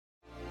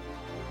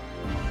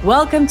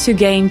Welcome to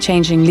Game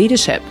Changing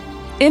Leadership.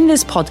 In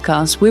this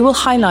podcast, we will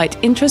highlight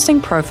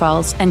interesting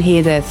profiles and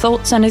hear their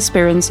thoughts and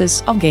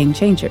experiences of game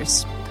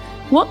changers.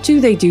 What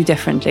do they do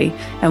differently,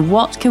 and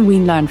what can we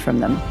learn from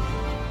them?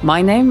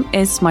 My name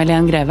is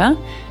Maj-Lene Greve,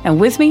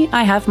 and with me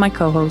I have my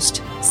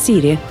co-host,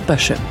 Siri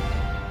Børsum.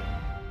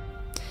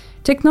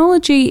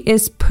 Technology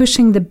is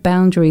pushing the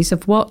boundaries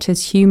of what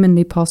is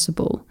humanly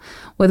possible.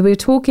 Whether we're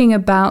talking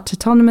about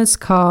autonomous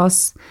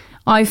cars,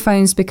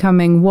 iPhones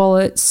becoming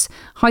wallets,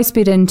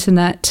 high-speed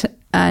internet,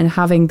 and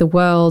having the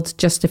world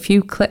just a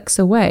few clicks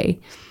away.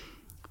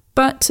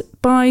 But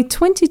by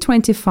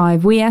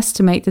 2025, we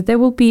estimate that there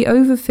will be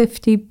over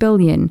 50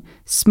 billion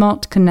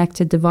smart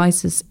connected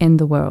devices in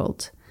the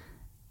world.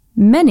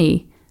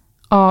 Many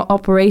are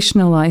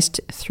operationalized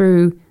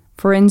through,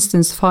 for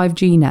instance,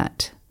 5G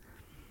net.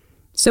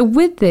 So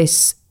with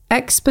this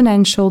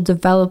exponential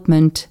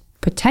development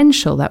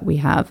potential that we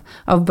have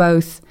of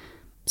both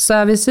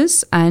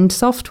services and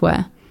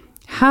software,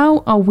 how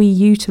are we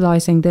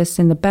utilizing this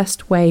in the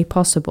best way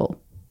possible?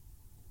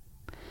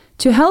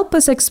 To help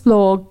us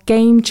explore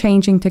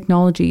game-changing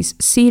technologies,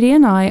 Siri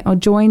and I are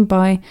joined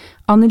by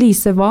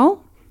Annelise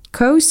Wahl,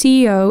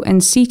 co-CEO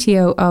and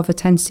CTO of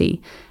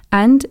Attensi,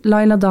 and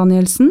Laila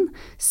Danielsen,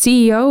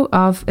 CEO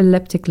of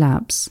Elliptic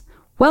Labs.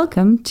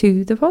 Welcome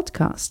to the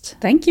podcast.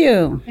 Thank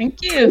you.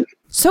 Thank you.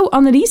 So,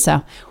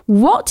 Annelise,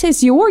 what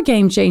is your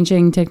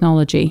game-changing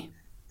technology?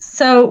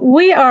 So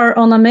we are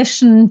on a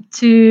mission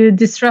to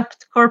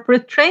disrupt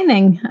corporate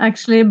training,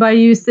 actually, by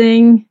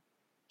using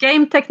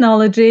game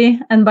technology.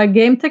 And by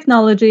game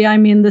technology, I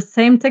mean the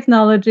same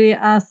technology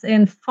as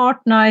in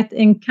Fortnite,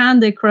 in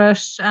Candy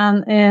Crush,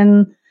 and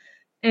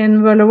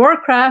in World of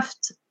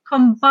Warcraft,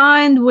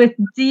 combined with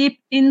deep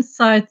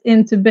insight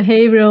into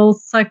behavioral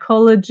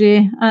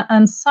psychology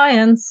and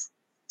science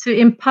to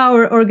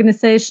empower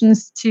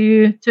organizations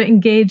to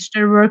engage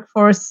their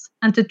workforce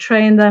and to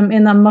train them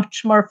in a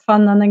much more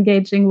fun and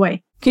engaging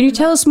way. Can you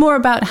tell us more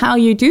about how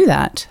you do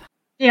that?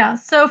 Yeah,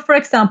 so for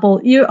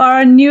example, you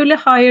are newly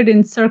hired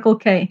in Circle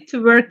K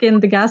to work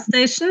in the gas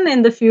station,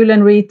 in the fuel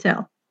and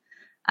retail.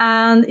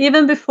 And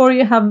even before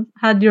you have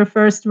had your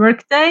first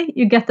workday,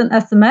 you get an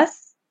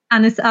SMS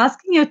and it's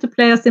asking you to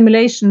play a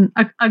simulation,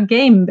 a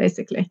game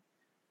basically.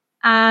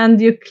 And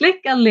you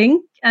click a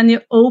link and you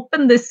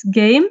open this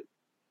game,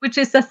 which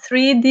is a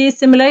 3D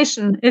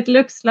simulation. It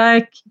looks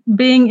like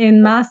being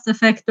in Mass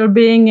Effect or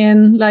being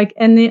in like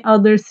any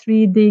other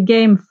 3D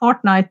game,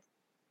 Fortnite,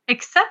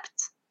 except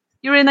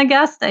you're in a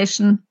gas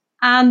station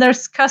and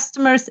there's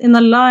customers in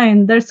a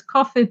line, there's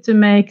coffee to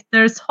make,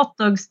 there's hot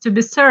dogs to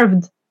be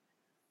served.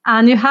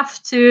 And you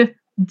have to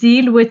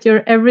deal with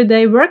your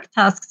everyday work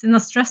tasks in a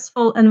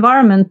stressful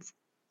environment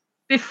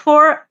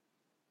before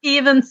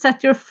even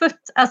set your foot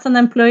as an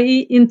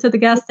employee into the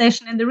gas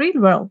station in the real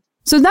world.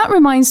 So that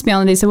reminds me,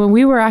 Annelise, when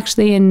we were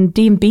actually in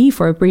D&B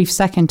for a brief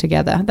second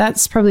together,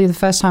 that's probably the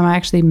first time I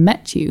actually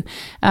met you.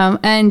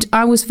 And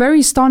I was very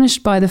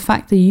astonished by the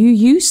fact that you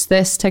use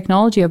this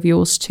technology of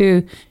yours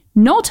to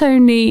not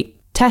only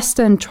test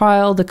and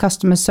trial the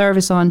customer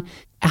service on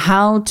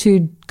how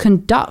to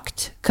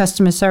conduct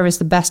customer service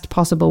the best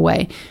possible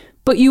way,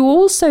 but you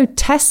also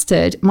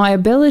tested my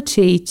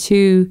ability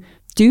to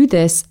do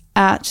this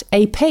at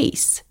a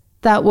pace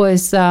that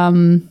was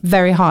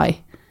very high.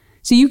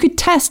 So you could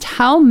test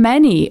how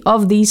many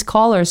of these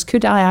callers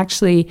could I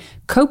actually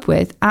cope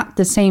with at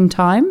the same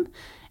time,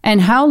 and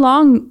how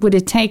long would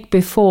it take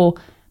before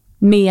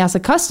me as a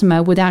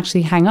customer would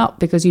actually hang up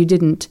because you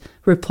didn't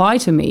reply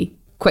to me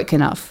quick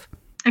enough.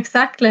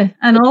 Exactly.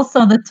 And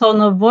also the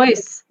tone of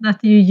voice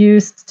that you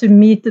used to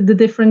meet the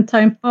different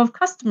type of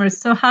customers.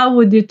 So how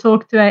would you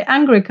talk to an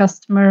angry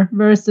customer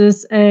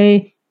versus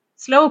a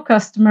slow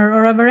customer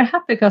or a very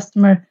happy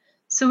customer?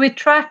 So we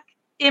track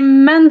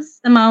immense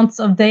amounts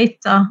of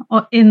data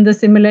in the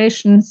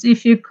simulations.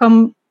 If you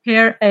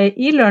compare a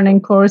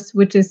e-learning course,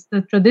 which is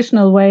the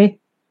traditional way,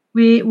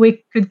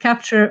 we could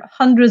capture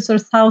hundreds or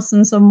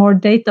thousands of more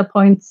data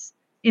points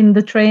in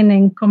the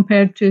training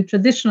compared to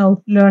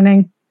traditional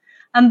learning.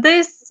 And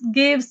this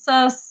gives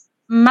us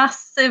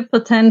massive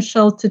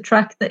potential to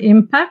track the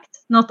impact,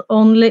 not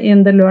only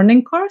in the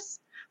learning course,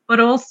 but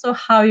also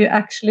how you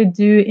actually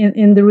do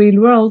in the real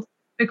world.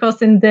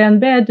 Because in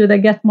DNB, do they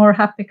get more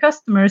happy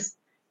customers?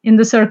 In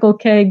the Circle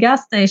K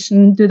gas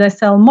station, do they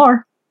sell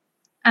more?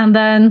 And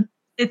then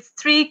it's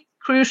three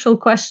crucial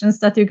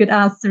questions that you could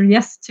answer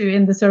yes to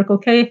in the Circle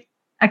K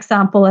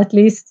example, at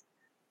least.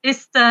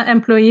 Is the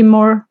employee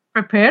more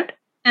prepared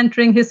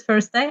entering his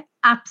first day?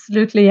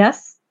 Absolutely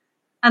yes.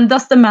 And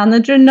does the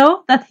manager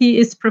know that he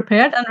is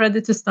prepared and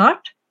ready to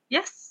start?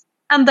 Yes.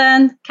 And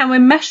then can we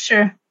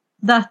measure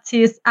that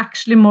he is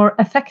actually more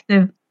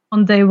effective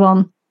on day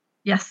one?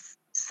 Yes.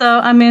 So,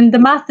 I mean, the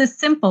math is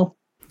simple.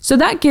 So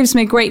that gives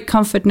me great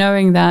comfort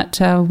knowing that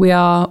we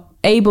are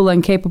able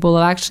and capable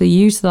of actually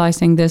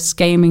utilizing this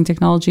gaming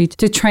technology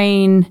to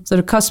train sort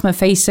of customer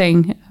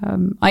facing.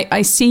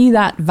 I see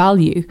that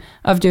value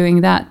of doing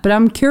that. But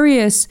I'm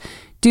curious,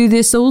 do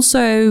this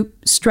also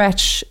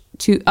stretch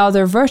to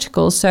other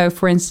verticals? So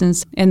for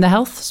instance, in the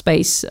health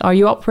space, are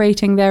you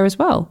operating there as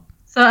well?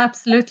 So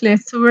absolutely.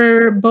 So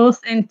we're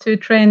both into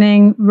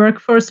training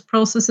workforce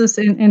processes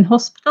in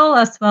hospital,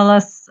 as well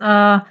as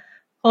a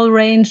whole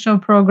range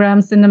of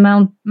programs in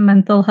the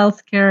mental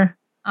health care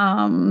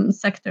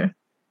sector.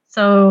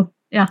 So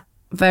yeah.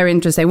 Very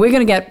interesting. We're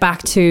going to get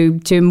back to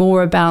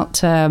more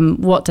about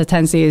what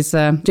Attensi is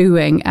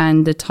doing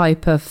and the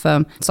type of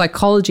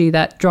psychology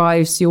that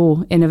drives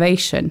your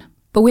innovation.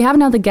 But we have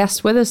another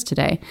guest with us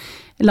today.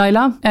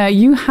 Laila,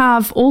 you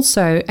have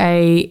also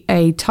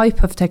a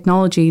type of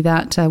technology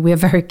that we are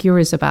very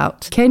curious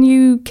about. Can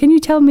you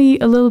tell me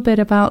a little bit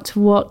about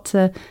what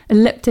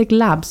Elliptic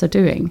Labs are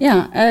doing?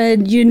 Yeah,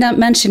 you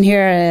mentioned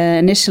here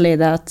initially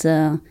that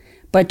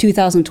by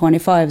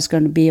 2025 it's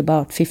going to be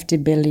about 50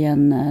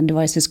 billion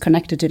devices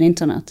connected to the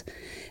internet.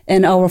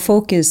 And our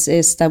focus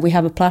is that we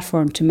have a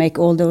platform to make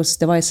all those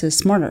devices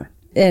smarter.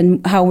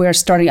 And how we are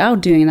starting out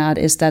doing that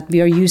is that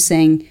we are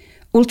using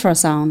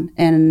ultrasound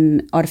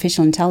and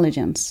artificial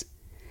intelligence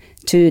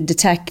to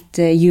detect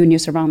you and your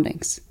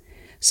surroundings.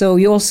 So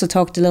you also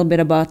talked a little bit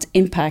about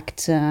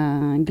impact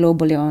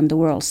globally on the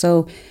world.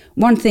 So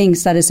one thing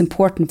that is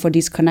important for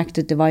these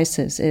connected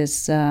devices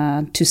is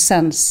to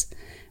sense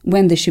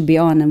when they should be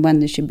on and when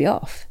they should be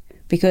off.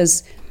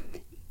 Because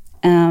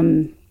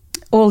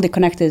all the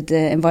connected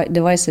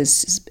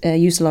devices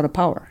use a lot of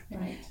power.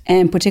 Right.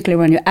 And particularly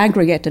when you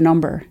aggregate the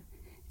number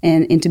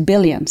and into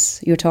billions,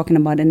 you're talking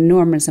about an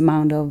enormous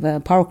amount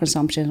of power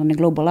consumption on a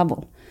global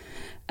level.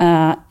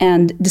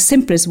 And the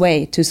simplest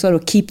way to sort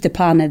of keep the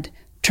planet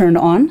turned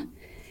on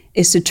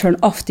is to turn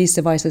off these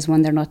devices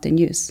when they're not in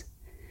use.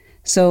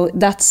 So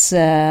that's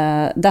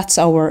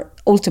our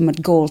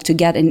ultimate goal, to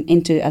get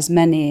into as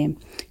many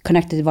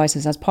connected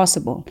devices as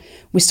possible.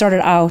 We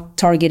started out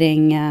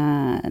targeting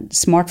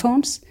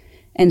smartphones,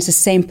 and it's the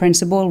same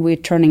principle. We're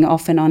turning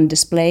off and on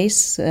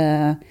displays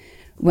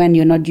when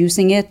you're not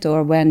using it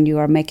or when you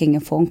are making a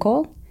phone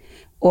call.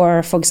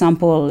 Or, for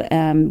example,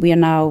 we are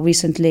now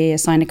recently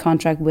signed a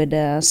contract with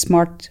a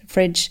smart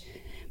fridge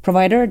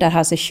provider that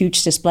has a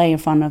huge display in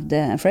front of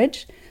the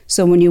fridge.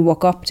 So when you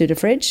walk up to the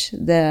fridge,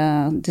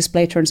 the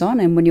display turns on,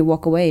 and when you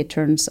walk away, it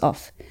turns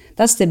off.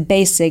 That's the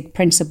basic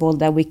principle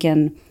that we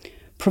can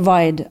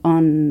provide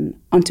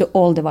onto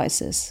all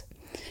devices.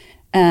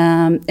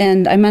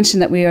 And I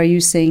mentioned that we are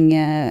using,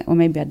 or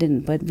maybe I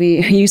didn't, but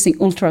we are using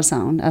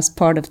ultrasound as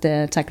part of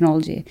the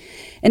technology.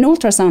 And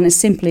ultrasound is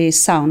simply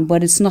sound,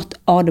 but it's not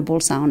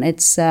audible sound.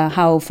 It's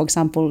how, for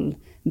example,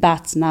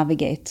 bats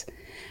navigate.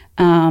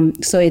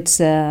 So it's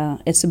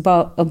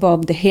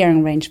above the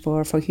hearing range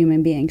for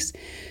human beings.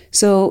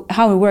 So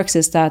how it works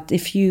is that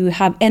if you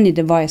have any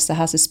device that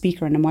has a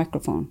speaker and a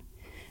microphone,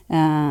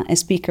 a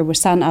speaker will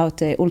send out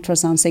the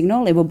ultrasound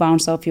signal. It will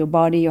bounce off your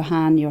body, your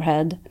hand, your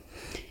head.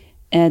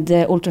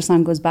 The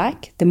ultrasound goes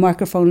back, the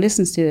microphone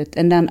listens to it,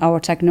 and then our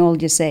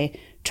technology say,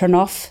 turn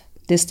off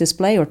this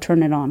display or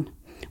turn it on.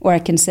 Or I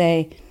can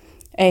say,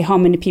 hey, how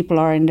many people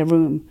are in the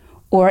room?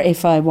 Or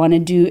if I want to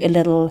do a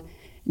little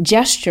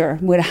gesture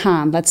with a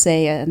hand, let's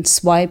say, and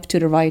swipe to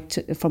the right,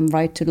 from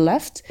right to the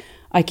left,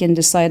 I can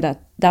decide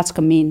that that's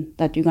going to mean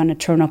that you're going to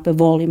turn up a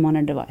volume on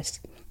a device.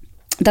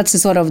 That's the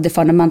sort of the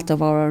fundamental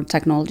of our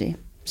technology.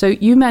 So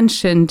you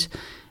mentioned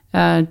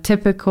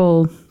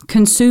typical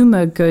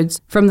consumer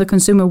goods from the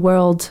consumer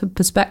world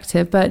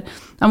perspective, but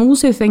I'm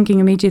also thinking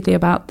immediately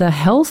about the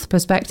health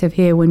perspective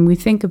here when we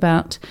think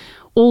about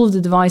all of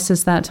the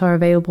devices that are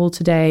available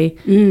today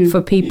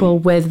for people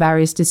with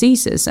various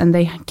diseases, and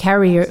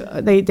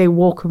they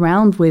walk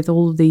around with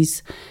all of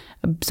these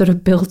sort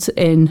of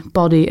built-in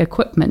body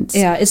equipment.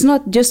 Yeah, it's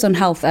not just on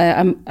health.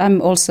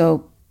 I'm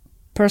also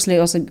personally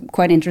also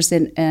quite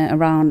interested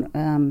around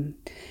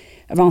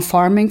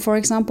farming, for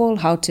example,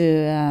 how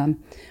to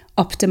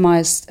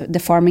optimize the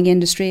farming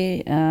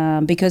industry,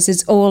 because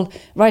it's all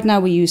right now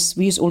we use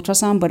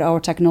ultrasound, but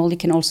our technology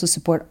can also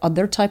support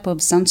other type of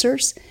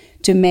sensors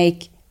to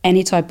make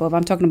any type of,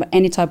 I'm talking about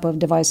any type of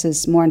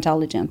devices more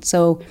intelligent.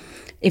 So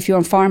if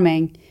you're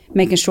farming,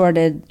 making sure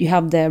that you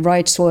have the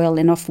right soil,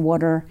 enough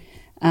water,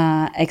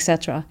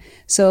 etc.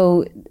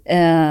 So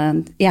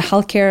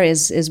healthcare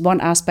is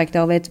one aspect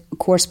of it. Of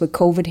course, with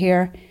COVID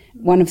here,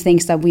 one of the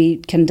things that we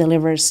can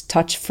deliver is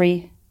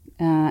touch-free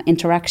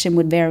interaction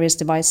with various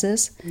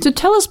devices. So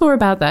tell us more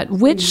about that.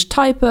 Which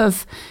type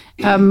of,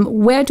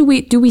 where do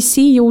we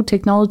see your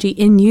technology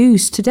in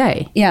use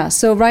today? Yeah,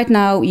 so right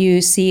now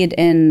you see it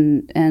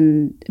in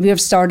we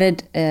have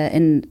started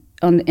in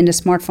the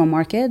smartphone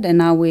market, and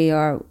now we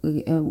are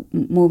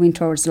moving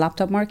towards the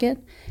laptop market.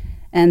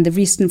 And the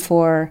reason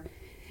for,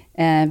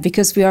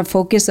 because we are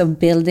focused on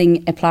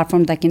building a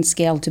platform that can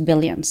scale to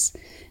billions.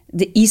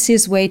 The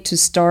easiest way to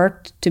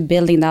start to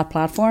building that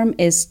platform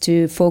is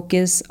to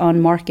focus on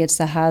markets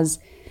that has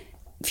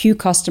few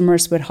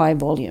customers with high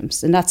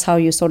volumes. And that's how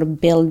you sort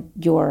of build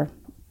your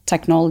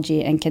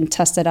technology and can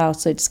test it out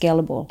so it's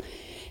scalable.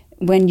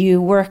 When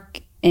you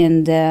work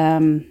in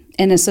the,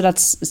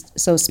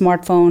 so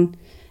smartphone,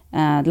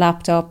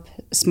 laptop,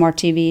 smart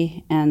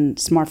TV, and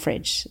smart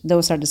fridge.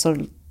 Those are the sort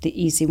of the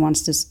easy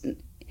ones to,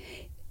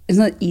 it's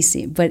not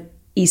easy, but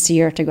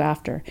easier to go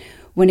after.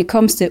 when it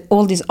comes to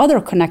all these other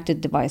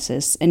connected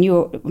devices, and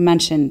you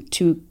mentioned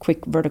two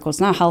quick verticals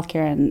now,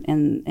 healthcare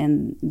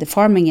and the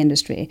farming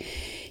industry,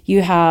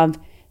 you have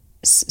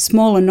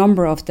smaller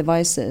number of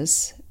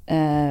devices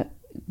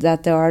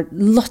that there are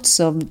lots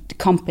of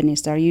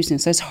companies that are using.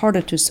 So it's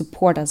harder to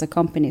support as a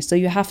company. So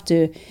you have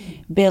to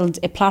build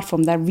a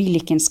platform that really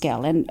can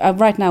scale. And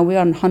right now we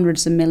are on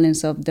hundreds of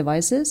millions of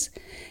devices,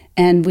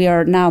 and we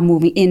are now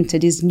moving into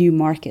these new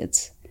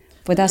markets.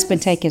 But that's been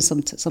taking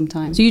some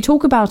time. So you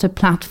talk about a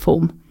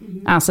platform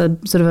as a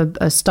sort of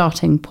a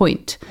starting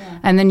point. Yeah.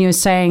 And then you're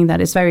saying that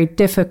it's very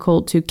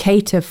difficult to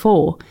cater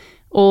for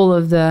all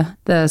of the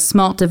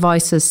smart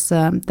devices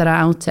that are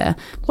out there.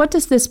 What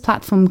does this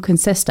platform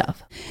consist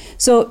of?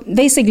 So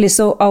basically,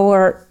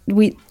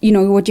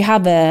 what you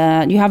have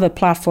a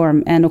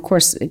platform, and of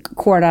course,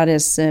 core that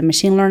is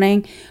machine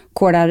learning,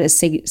 core that is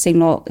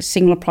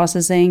signal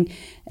processing.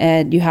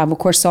 You have, of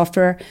course,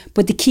 software.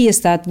 But the key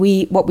is that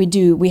we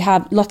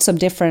have lots of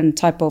different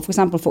type of, for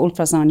example, for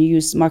ultrasound, you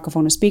use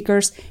microphone and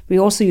speakers. We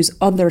also use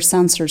other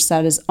sensors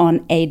that is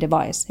on a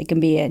device. It can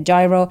be a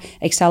gyro,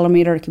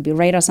 accelerometer, it could be a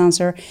radar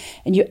sensor,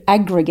 and you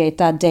aggregate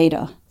that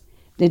data,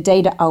 the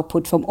data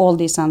output from all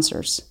these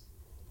sensors.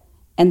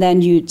 And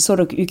then you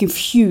can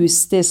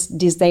fuse this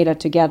data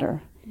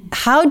together.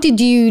 How did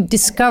you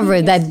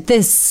discover that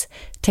this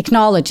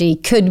technology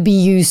could be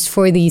used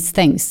for these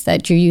things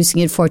that you're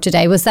using it for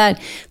today? Was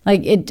that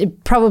like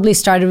it probably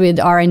started with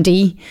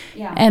R&D?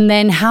 Yeah. And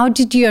then how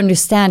did you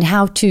understand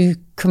how to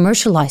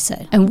commercialize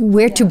it and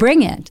where to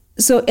bring it?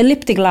 So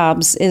Elliptic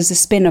Labs is a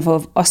spin-off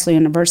of Oslo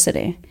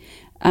University.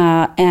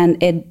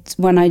 And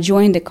when I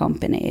joined the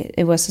company,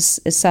 it was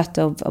a set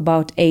of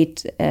about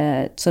 8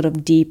 sort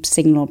of deep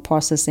signal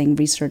processing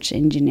research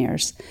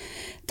engineers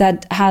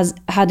that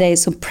had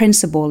some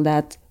principle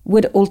that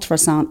with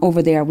ultrasound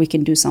over there, we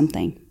can do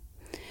something.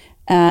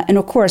 And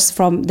of course,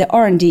 from the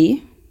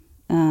R&D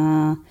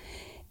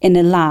in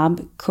a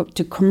lab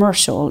to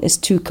commercial is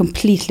 2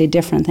 completely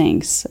different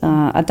things.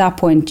 At that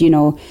point, in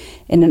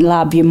a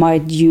lab, you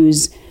might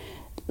use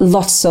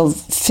lots of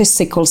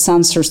physical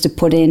sensors to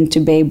put in to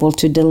be able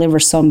to deliver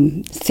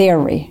some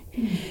theory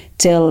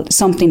till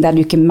something that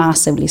you can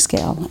massively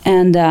scale.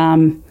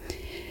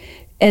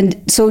 And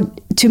so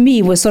to me,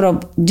 it was sort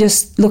of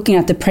just looking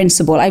at the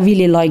principle. I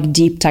really like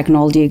deep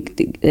technology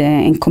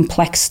and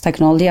complex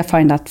technology. I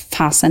find that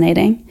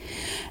fascinating.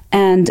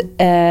 And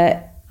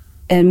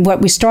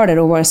what we started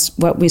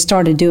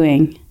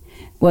doing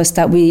was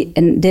that we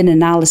did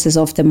analysis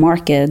of the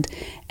market.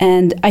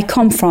 And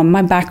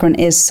my background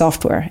is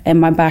software, and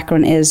my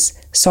background is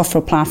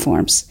software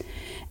platforms.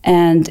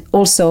 And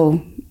also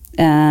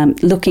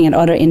looking at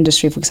other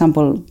industry, for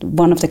example,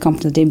 one of the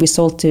companies that we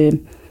sold to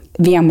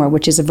VMware,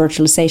 which is a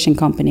virtualization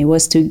company,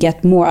 was to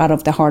get more out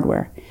of the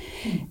hardware.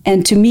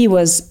 And to me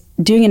was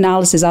doing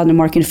analysis out in the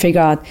market to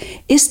figure out,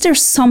 is there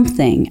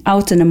something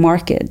out in the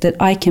market that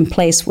I can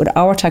place with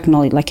our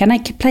technology? Like, can I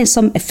place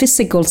a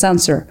physical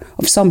sensor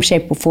of some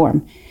shape or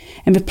form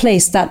and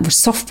replace that with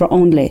software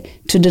only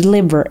to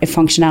deliver a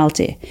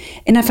functionality?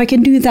 And if I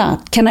can do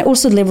that, can I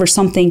also deliver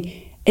something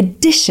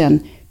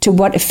addition to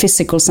what a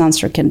physical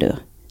sensor can do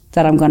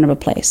that I'm going to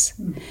replace?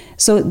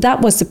 So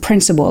that was the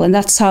principle, and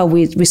that's how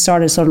we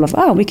started sort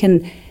of, we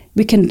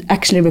can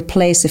actually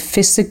replace a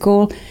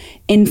physical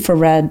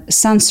infrared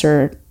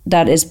sensor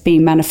that is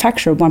being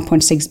manufactured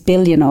 1.6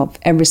 billion of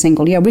every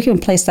single year. We can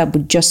replace that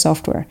with just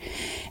software.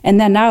 And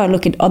then now I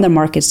look at other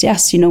markets.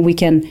 Yes, we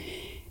can,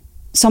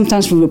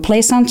 sometimes we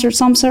replace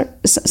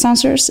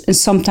sensors, and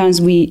sometimes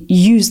we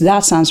use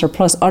that sensor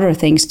plus other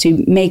things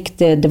to make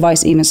the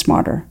device even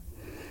smarter.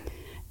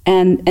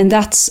 And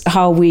that's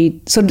how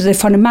so the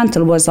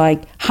fundamental was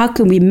like, how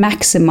can we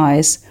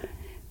maximize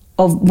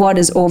of what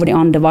is already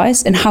on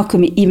device, and how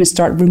can we even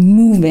start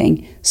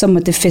removing some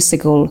of the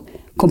physical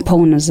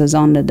components that's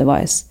on the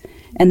device?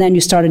 And then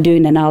you started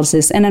doing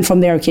analysis, and then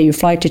from there, okay, you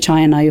fly to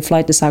China, you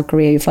fly to South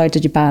Korea, you fly to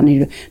Japan, and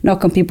you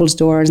knock on people's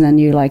doors, and then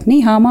you're like, ni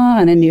hao ma,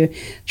 and then you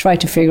try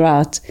to figure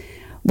out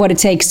what it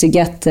takes to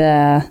get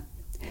the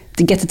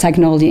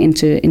technology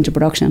into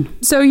production.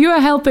 So you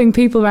are helping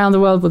people around the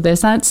world with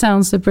this. That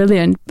sounds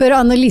brilliant. But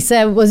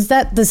Annelise, was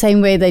that the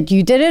same way that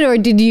you did it, or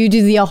did you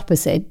do the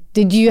opposite?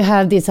 Did you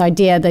have this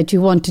idea that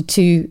you wanted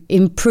to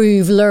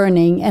improve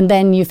learning, and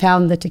then you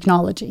found the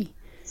technology?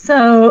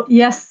 So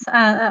yes,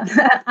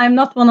 I'm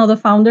not one of the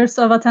founders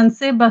of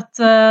Attensi, but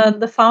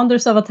the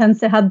founders of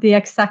Attensi had the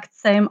exact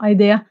same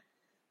idea.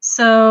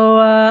 So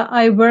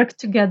I worked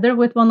together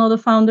with one of the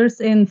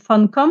founders in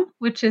Funcom,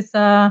 which is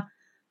the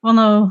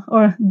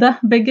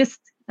biggest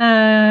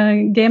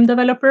game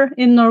developer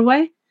in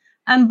Norway.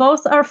 And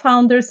both our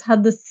founders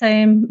had the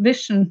same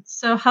vision.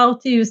 So how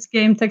to use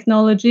game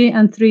technology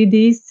and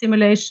 3D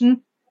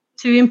simulation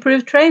to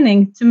improve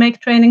training, to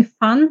make training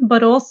fun,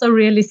 but also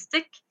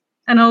realistic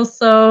and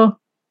also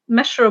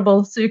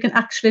measurable, so you can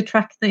actually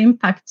track the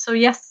impact. So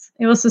yes,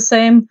 it was the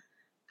same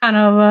kind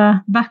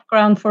of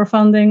background for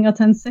founding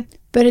Attensi.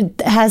 But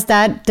has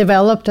that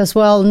developed as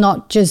well,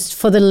 not just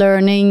for the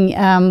learning,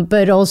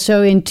 but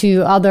also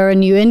into other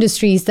new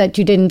industries that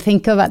you didn't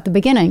think of at the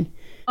beginning?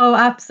 Oh,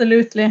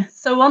 absolutely.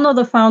 So one of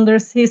the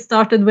founders, he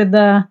started with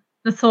the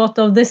thought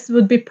of this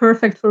would be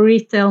perfect for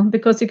retail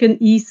because you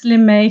can easily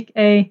make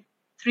a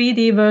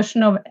 3D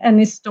version of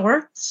any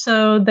store.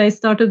 So they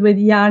started with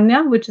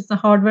Jernia, which is a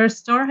hardware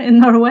store in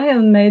Norway,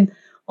 and made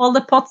all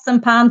the pots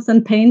and pans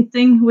and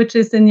painting, which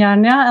is in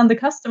Jernia, and the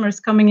customers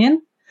coming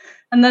in.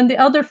 And then the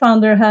other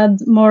founder had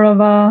more of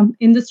a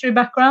industry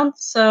background.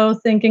 So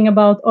thinking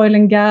about oil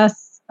and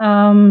gas,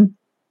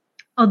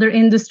 other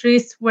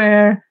industries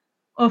where,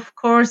 of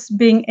course,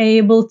 being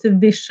able to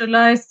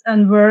visualize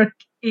and work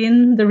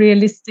in the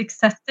realistic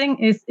setting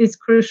is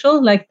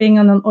crucial, like being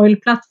on an oil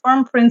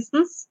platform, for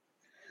instance.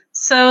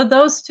 So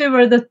those two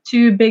were the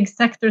two big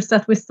sectors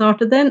that we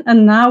started in.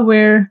 And now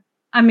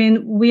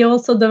we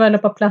also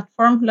develop a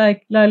platform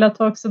like Laila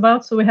talks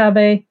about. So we have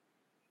a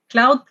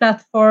cloud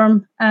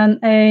platform and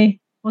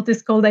what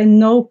is called a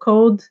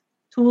no-code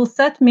tool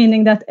set,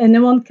 meaning that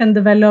anyone can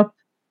develop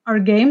our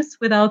games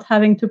without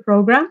having to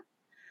program.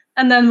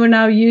 And then we're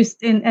now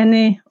used in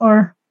any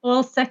or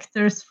all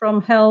sectors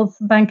from health,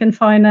 bank and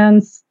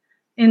finance,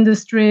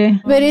 industry.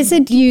 But is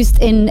it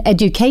used in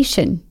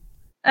education?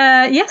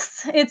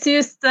 Yes, it's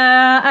used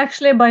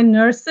actually by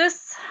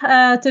nurses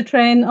to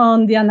train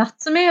on the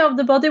anatomy of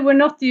the body. We're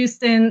not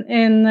used in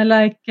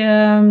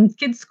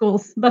kids'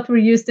 schools, but we're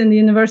used in the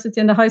university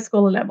and the high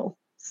school level.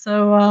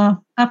 So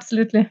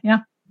absolutely, yeah.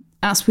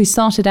 As we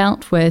started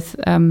out with,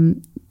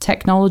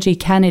 technology,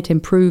 can it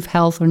improve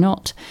health or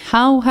not?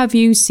 How have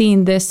you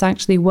seen this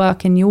actually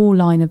work in your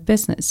line of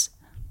business?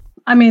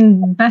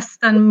 Best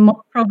and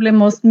probably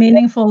most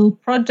meaningful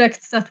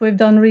projects that we've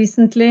done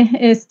recently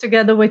is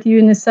together with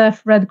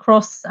UNICEF, Red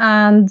Cross,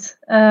 and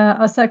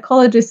a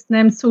psychologist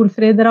named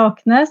Solfrid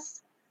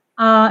Raknes.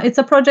 It's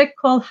a project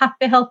called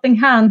Happy Helping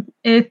Hand.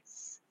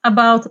 It's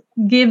about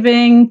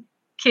giving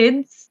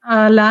kids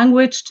a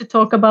language to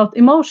talk about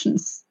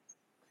emotions.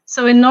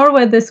 So in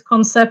Norway, this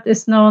concept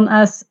is known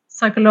as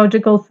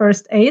psychological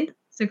first aid,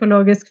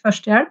 psykologisk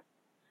førstehjelp,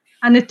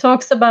 and it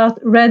talks about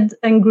red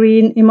and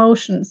green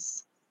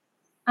emotions.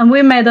 And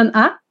we made an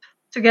app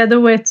together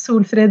with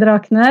Solfrid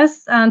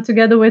Raknes and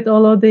together with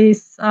all of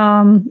these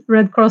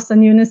Red Cross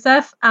and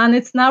UNICEF, and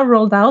it's now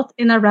rolled out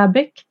in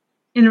Arabic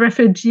in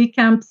refugee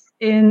camps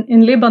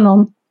in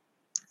Lebanon.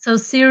 So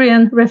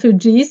Syrian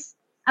refugees,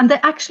 and they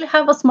actually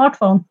have a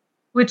smartphone,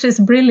 which is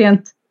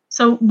brilliant.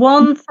 So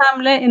one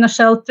family in a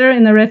shelter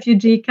in a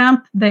refugee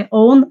camp, they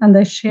own and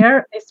they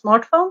share a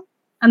smartphone,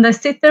 and they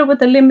sit there with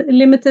a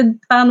limited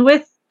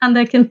bandwidth, and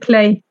they can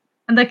play.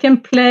 And they can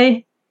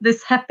play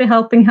this Happy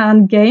Helping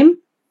Hand game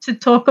to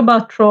talk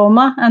about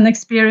trauma and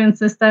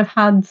experiences they've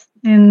had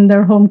in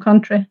their home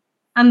country.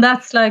 And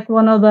that's like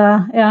one of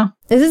the,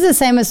 This is the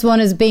same as one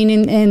has been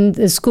in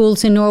the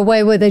schools in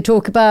Norway where they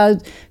talk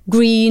about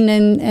green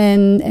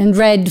and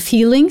red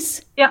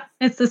feelings. Yeah,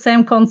 it's the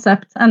same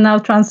concept and now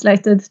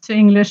translated to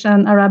English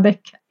and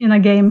Arabic in a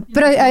game.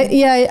 But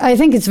I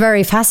think it's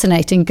very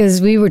fascinating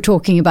because we were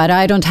talking about,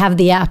 I don't have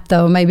the app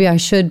though, maybe I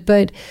should,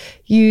 but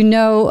you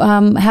know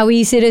how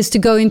easy it is to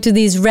go into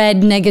these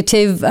red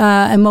negative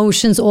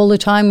emotions all the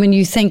time when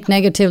you think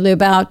negatively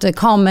about a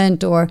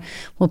comment or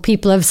what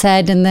people have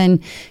said, and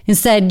then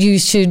instead you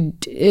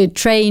should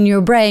train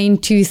your brain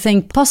to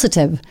think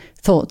positive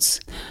thoughts.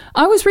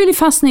 I was really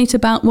fascinated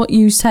about what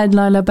you said,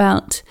 Laila,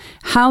 about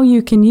how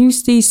you can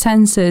use these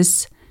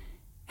senses,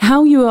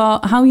 how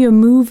you're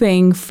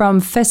moving from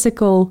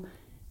physical,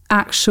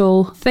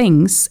 actual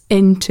things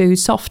into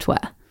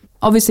software.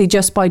 Obviously,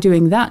 just by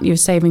doing that, you're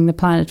saving the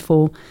planet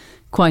for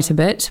quite a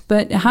bit.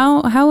 But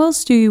how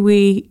else do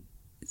we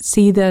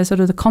see the sort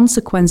of the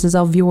consequences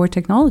of your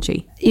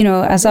technology? You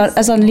know, as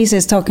Annelise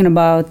is talking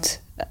about,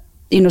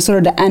 you know, sort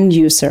of the end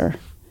user.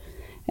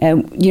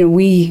 You know,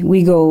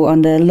 we go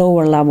on the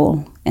lower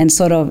level and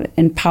sort of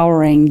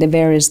empowering the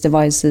various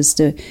devices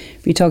to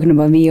be talking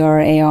about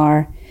VR,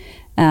 AR,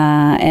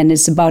 and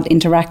it's about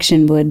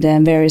interaction with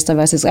various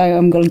devices.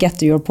 I'm going to get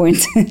to your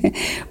point,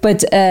 but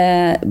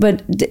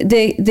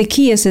the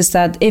key is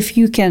that if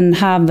you can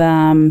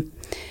have.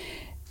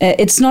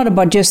 It's not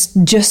about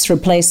just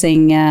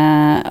replacing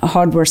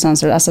hardware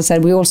sensors. As I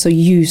said, we also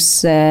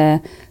use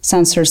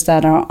sensors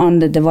that are on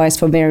the device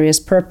for various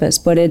purpose.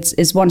 But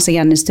it's once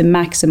again is to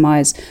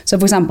maximize. So,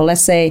 for example, let's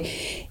say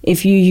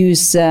if you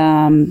use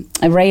a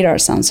radar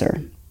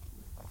sensor,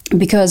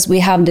 because we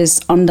have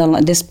this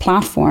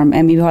platform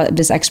and we have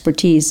this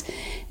expertise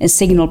in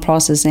signal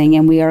processing,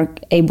 and we are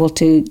able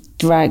to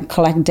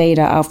collect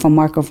data out from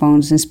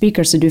microphones and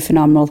speakers to do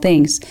phenomenal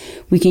things.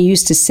 We can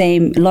use a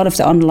lot of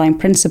the underlying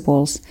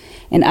principles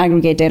and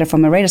aggregate data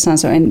from a radar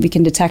sensor, and we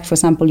can detect, for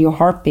example, your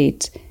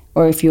heartbeat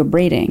or if you're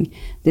breathing.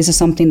 This is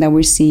something that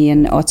we see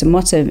in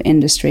automotive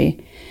industry,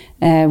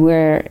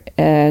 where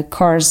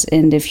cars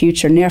in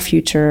the near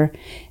future,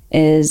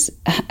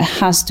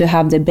 has to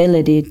have the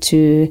ability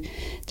to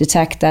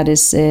detect that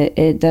is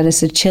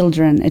a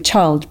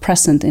child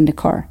present in the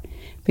car,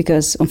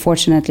 because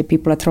unfortunately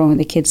people are throwing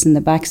the kids in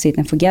the back seat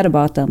and forget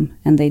about them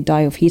and they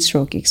die of heat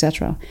stroke,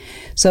 etc.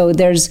 So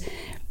there's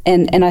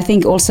And I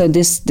think also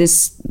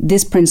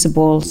this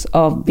principles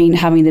of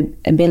having the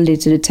ability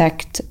to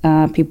detect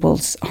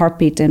people's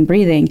heartbeat and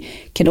breathing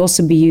can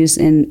also be used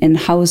in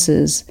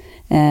houses,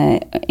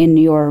 in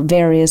your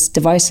various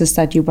devices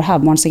that you will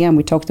have. Once again,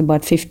 we talked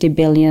about 50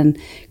 billion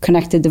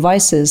connected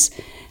devices.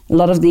 A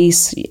lot of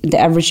these, the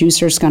average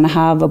user is going to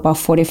have about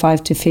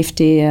 45 to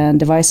 50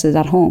 devices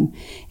at home.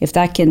 If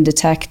that can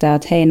detect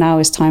that, hey, now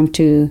it's time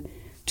to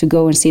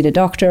go and see the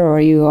doctor,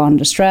 or you are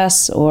under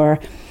stress, or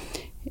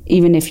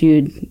even if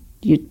you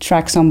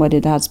track somebody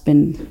that's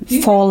been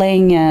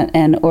falling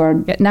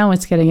or now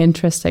it's getting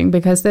interesting,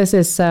 because this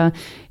is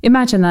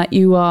imagine that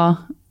you are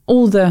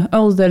all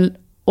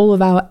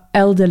of our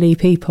elderly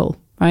people,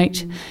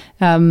 right?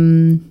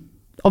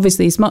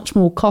 Obviously, it's much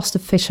more cost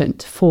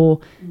efficient for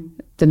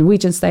the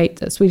Norwegian state,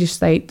 the Swedish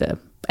state,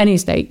 any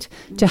state,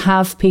 to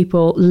have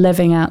people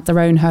living out their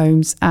own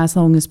homes as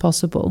long as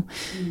possible.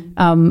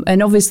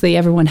 And obviously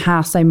everyone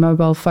has a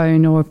mobile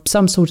phone or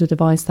some sort of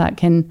device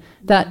that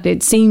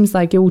it seems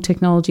like all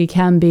technology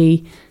can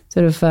be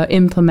sort of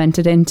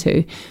implemented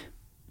into.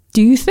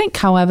 Do you think,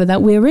 however,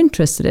 that we're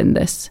interested in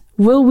this?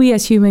 Will we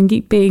as human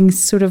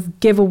beings sort of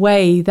give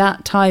away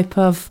that type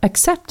of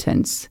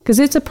acceptance? Because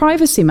it's a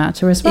privacy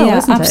matter as well,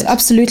 isn't it?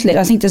 Absolutely.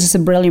 I think this is a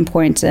brilliant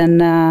point.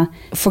 And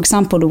for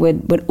example,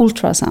 with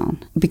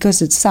ultrasound,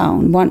 because it's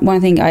sound,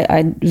 one thing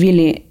I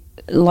really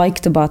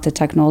liked about the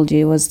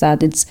technology was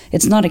that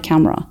it's not a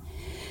camera.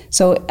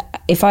 So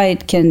if I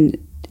can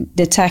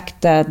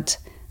detect that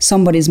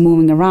somebody's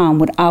moving around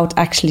without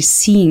actually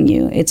seeing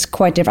you, it's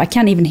quite different. I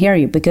can't even hear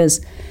you,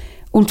 because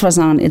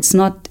ultrasound, it's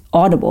not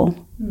audible.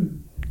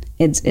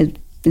 It's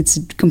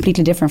a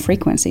completely different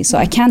frequency. So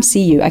I can't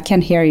see you, I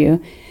can't hear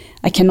you,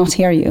 I cannot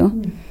hear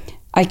you.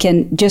 I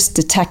can just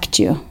detect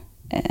you.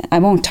 I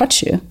won't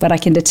touch you, but I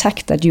can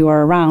detect that you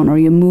are around or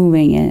you're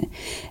moving.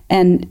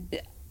 And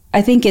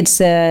I think it's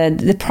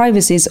the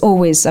privacy is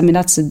always,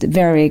 that's a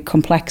very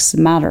complex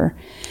matter.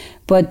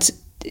 But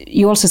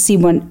you also see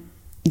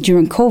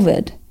during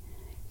COVID,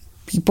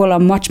 people are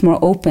much more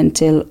open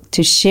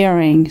to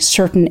sharing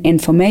certain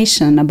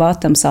information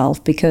about themselves,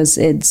 because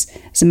it's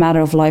a matter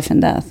of life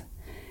and death.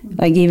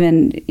 Like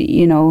even,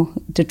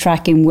 to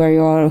tracking where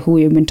you are, who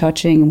you've been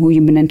touching, who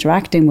you've been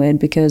interacting with,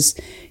 because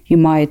you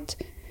might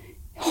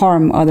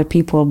harm other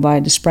people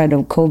by the spread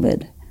of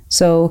COVID.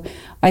 So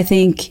I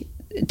think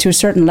to a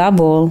certain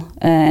level,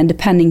 and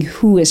depending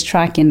who is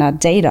tracking that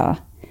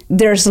data,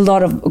 there's a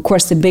lot of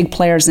course, the big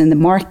players in the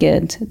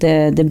market,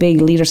 the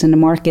big leaders in the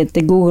market,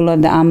 the Google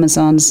and the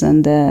Amazons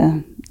and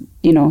the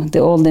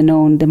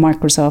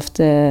Microsoft,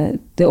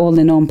 the all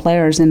the known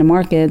players in the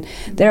market.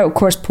 They're of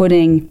course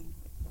putting,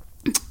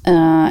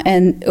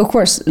 and of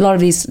course a lot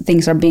of these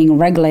things are being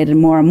regulated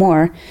more and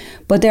more,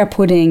 but they're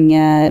putting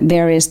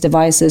various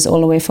devices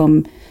all the way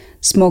from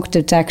smoke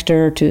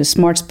detector to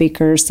smart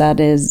speakers that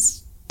is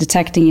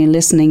detecting and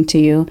listening to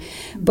you.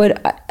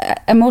 But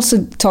I'm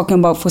also talking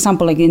about, for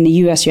example, like in the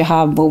US, you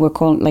have what we're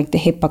calling like the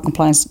HIPAA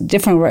compliance,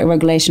 different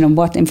regulation of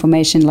what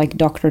information like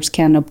doctors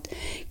can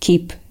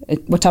keep,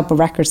 what type of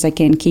records they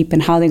can keep,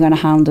 and how they're going to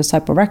handle those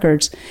type of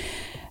records.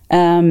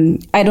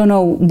 I don't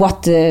know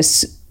what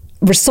the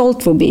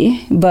result will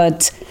be,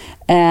 but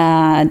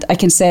I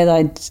can say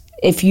that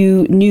if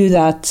you knew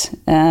that,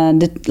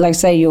 like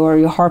say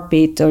your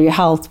heartbeat or your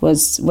health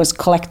was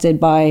collected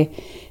by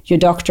your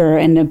doctor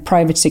in a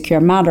private, secure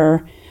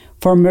manner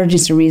for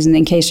emergency reason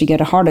in case you get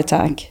a heart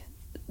attack,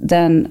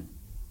 then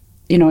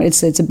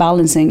it's a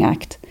balancing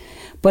act.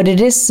 But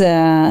it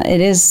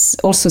is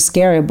also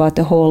scary about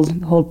the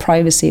whole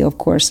privacy, of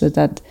course,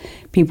 that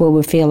people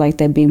will feel like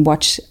they're being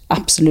watched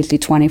absolutely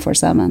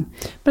 24/7.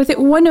 But I think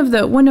one of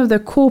the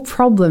core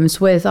problems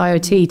with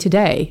IoT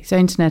today, so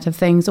Internet of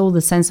Things, all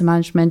the sensor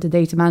management, the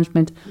data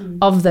management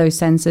of those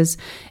sensors,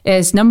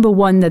 is number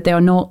one, that they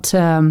are not,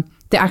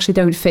 they actually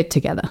don't fit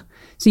together.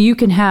 So you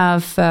can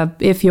have,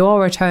 if you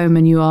are at home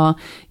and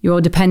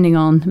you're depending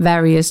on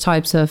various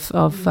types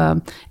of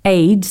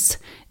aids,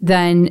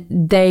 then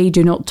they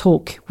do not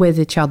talk with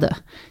each other.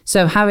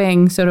 So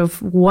having sort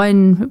of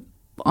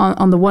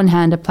on the one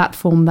hand, a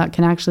platform that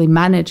can actually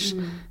manage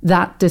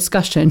that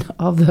discussion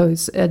of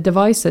those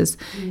devices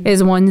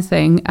is one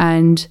thing,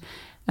 and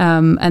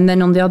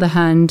then on the other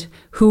hand,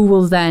 who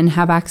will then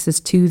have access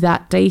to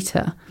that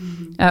data?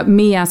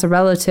 Me as a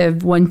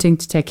relative wanting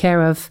to take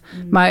care of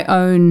my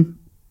own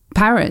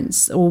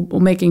parents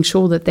or making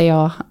sure that they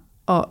are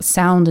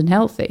sound and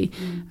healthy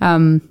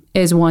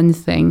is one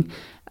thing,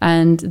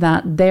 and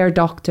that their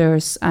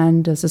doctors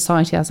and the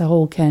society as a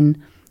whole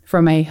can,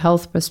 from a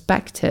health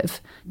perspective,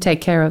 take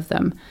care of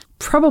them.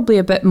 Probably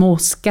a bit more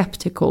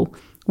skeptical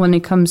when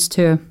it comes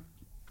to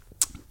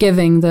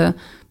giving the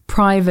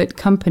private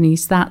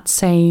companies that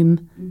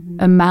same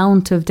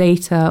amount of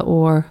data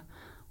or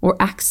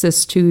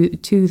access to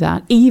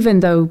that, even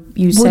though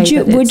you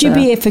say would you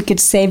be if it could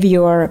save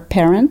your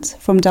parent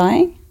from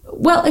dying?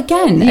 Well,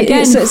 again,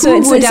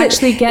 who would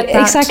actually get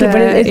that exactly?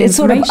 But it's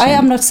sort of. I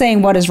am not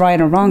saying what is right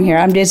or wrong here.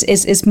 I'm just.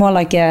 It's more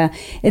like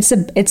it's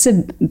a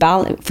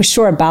for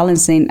sure a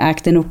balancing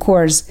act, and of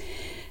course,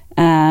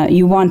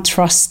 you want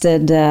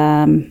trusted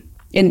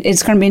And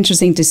it's going to be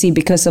interesting to see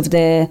because of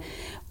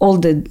all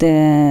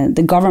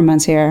the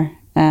governments here,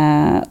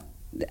 have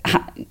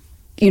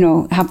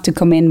to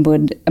come in.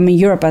 But I mean,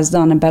 Europe has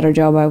done a better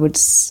job, I would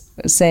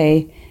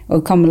say,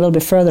 or come a little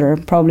bit further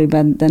probably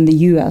than the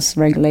U.S.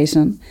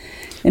 regulation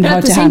in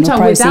how to handle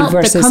privacy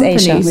versus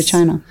Asia with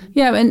China.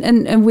 Yeah,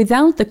 and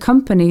without the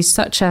companies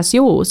such as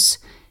yours,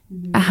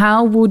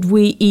 how would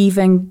we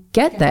even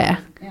get there?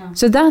 Yeah.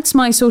 So that's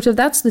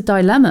that's the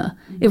dilemma.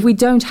 If we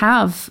don't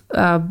have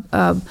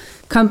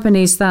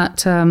companies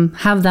that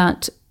have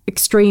that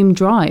extreme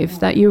drive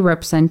that you're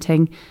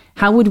representing,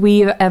 how would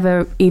we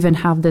ever even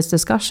have this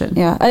discussion?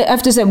 Yeah, I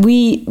have to say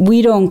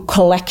we don't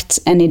collect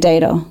any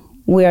data.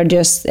 We are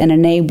just an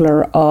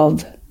enabler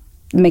of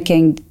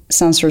making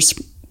sensors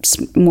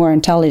more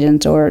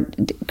intelligent or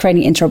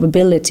creating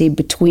interoperability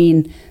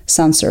between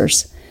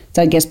sensors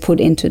that gets put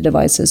into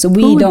devices. So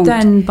Who would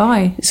then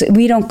buy? So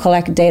we don't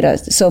collect data.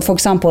 So for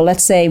example,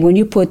 let's say when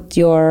you put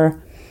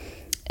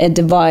a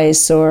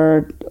device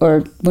or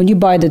when you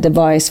buy the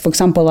device, for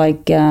example,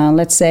 like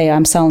let's say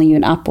I'm selling you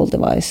an Apple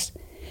device.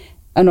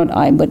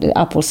 But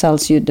Apple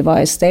sells you a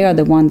device. They are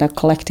the one that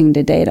collecting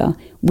the data.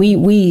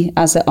 We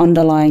as an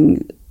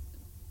underlying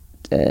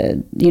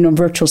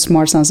virtual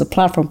smart sensor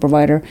platform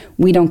provider,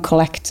 we don't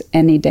collect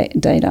any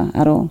data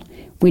at all.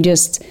 We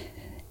just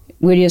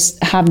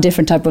have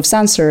different type of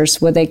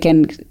sensors where they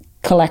can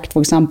collect, for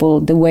example,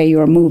 the way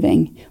you're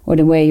moving or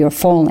the way you're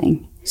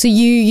falling. So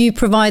you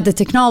provide the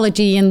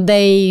technology and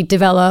they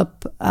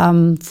develop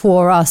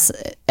for us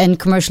and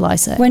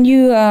commercialize it. When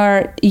you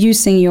are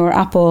using your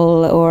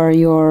Apple or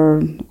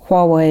your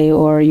Huawei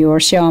or your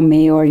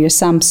Xiaomi or your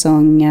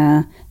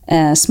Samsung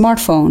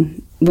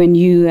smartphone, when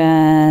you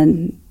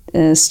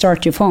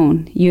start your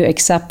phone, you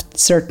accept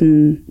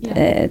certain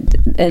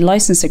a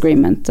license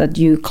agreement that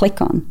you click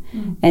on.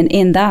 And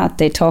in that,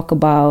 they talk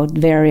about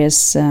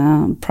various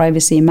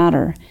privacy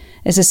matter.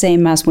 It's the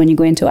same as when you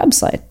go into a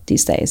website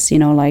these days,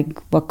 like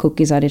what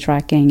cookies are they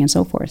tracking and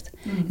so forth.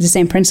 It's the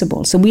same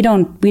principle. So we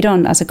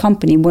don't as a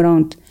company,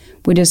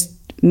 we're just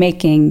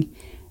making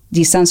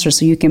these sensors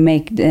so you can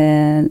make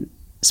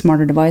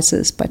smarter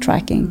devices by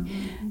tracking,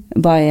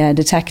 by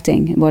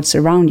detecting what's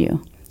around you.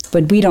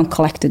 But we don't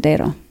collect the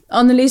data.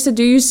 Annelise,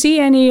 do you see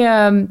any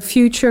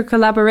future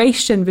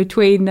collaboration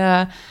between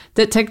the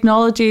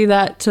technology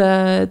that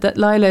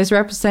Laila is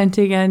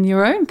representing and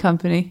your own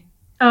company?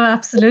 Oh,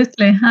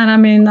 absolutely. And I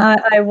mean,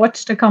 I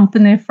watched the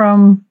company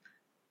from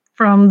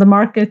the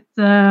market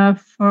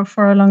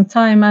for a long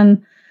time.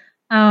 And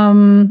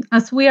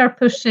as we are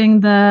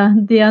pushing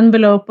the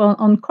envelope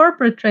on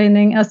corporate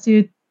training, as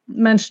you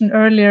mentioned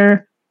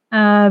earlier,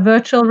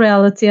 virtual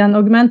reality and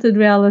augmented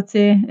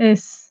reality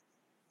is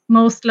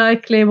most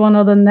likely one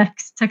of the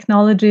next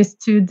technologies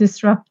to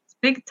disrupt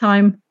big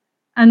time.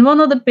 And one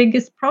of the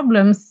biggest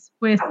problems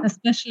with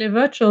especially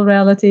virtual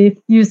reality,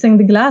 using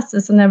the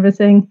glasses and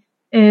everything,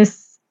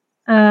 is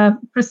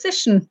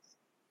precision.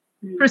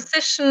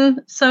 Precision.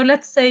 So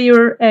let's say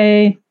you're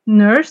a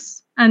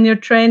nurse and you're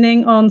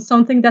training on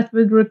something that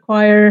would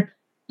require,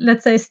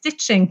 let's say,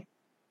 stitching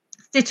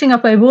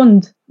up a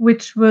wound,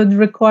 which would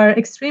require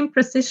extreme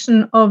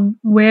precision of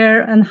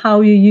where and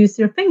how you use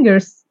your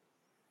fingers.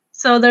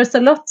 So there's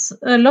lots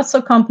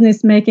of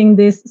companies making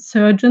these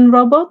surgeon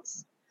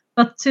robots,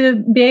 but to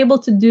be able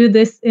to do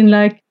this in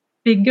like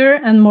bigger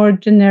and more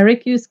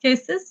generic use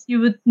cases,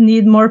 you would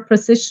need more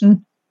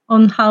precision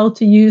on how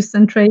to use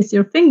and trace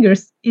your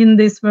fingers in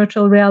this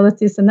virtual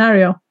reality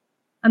scenario.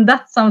 And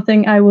that's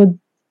something I would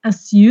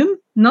assume,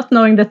 not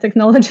knowing the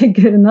technology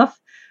good enough,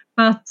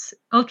 but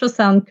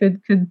ultrasound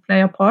could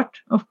play a part,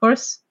 of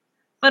course.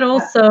 But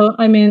also,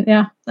 I mean,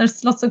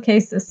 there's lots of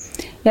cases.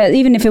 Yeah,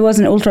 even if it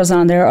wasn't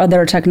ultrasound, there are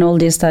other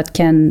technologies that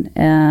can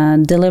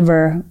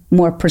deliver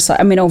more precise,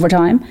 over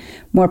time,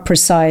 more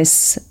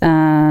precise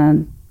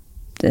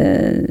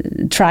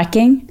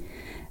tracking.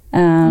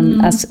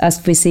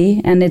 As we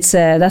see, and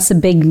that's a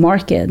big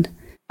market.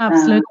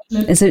 Absolutely,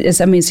 it's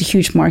a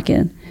huge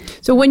market.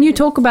 So when you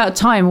talk about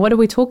time, what are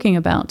we talking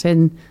about?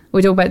 And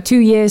we talk about 2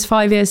 years,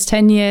 5 years,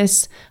 10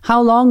 years.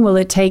 How long will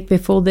it take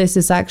before this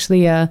is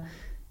actually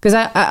because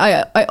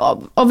I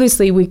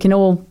obviously we can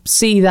all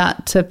see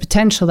that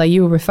potential that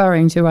you're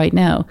referring to right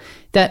now,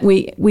 that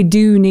we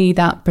do need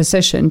that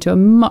precision to a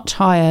much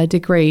higher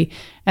degree,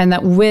 and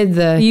that with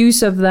the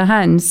use of the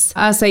hands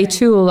as a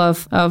tool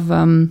of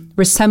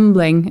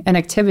resembling an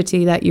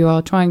activity that you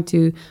are trying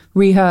to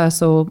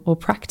rehearse or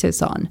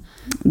practice on.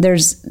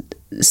 There's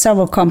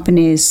several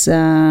companies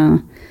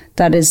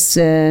that is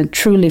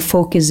truly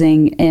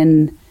focusing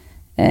in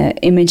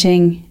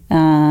imaging,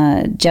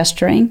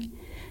 gesturing.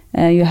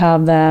 You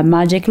have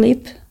Magic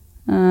Leap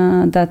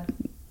that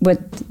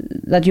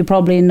you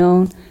probably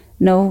know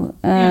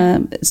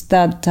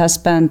that has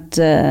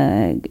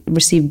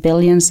received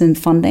billions in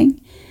funding.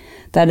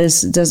 That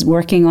is just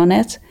working on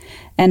it,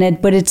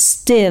 but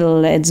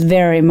it's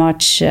very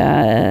much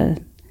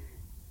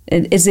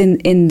it's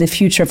in the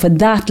future for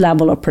that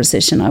level of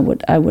precision.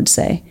 I would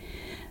say,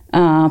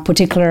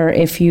 particular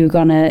if you're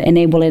gonna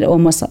enable it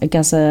almost like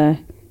as a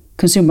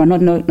consumer.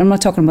 I'm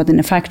not talking about in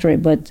a factory,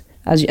 but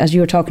as you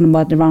were talking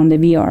about around the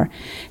VR.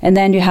 And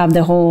then you have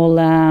the whole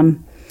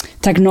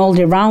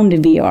technology around the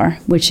VR,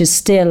 which is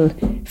still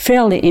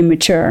fairly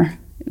immature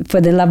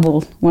for the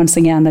level, once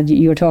again, that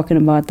you're talking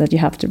about that you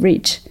have to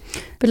reach.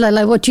 But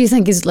like what do you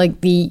think is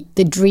like the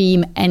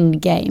dream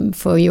end game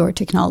for your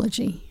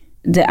technology?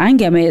 The end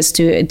game is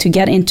to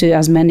get into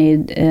as many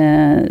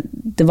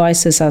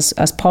devices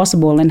as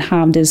possible and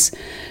have this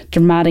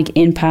dramatic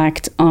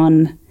impact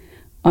on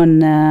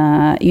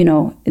I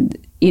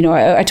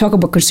talk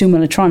about consumer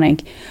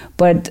electronic,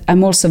 but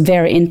I'm also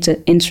very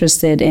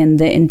interested in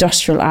the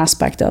industrial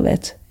aspect of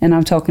it, and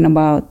I'm talking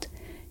about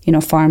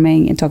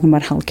farming and talking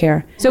about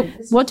healthcare. So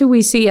what do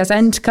we see as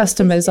end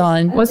customers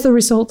on? What's the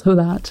result of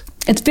that?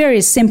 It's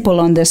very simple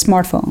on the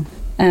smartphone.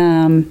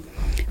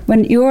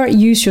 When you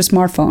use your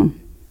smartphone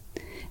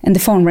and the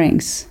phone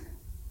rings,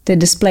 the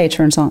display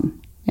turns on,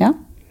 yeah?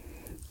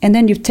 And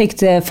then you take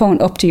the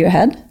phone up to your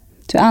head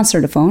to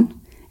answer the phone,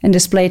 and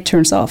display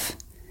turns off.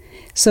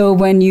 So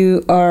when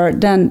you are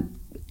then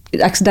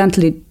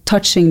accidentally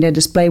touching the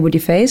display with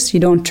your face, you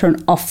don't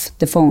turn off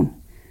the phone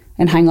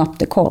and hang up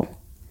the call.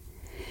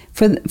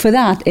 For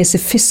that is a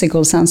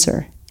physical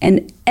sensor,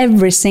 and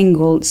every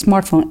single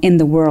smartphone in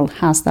the world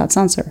has that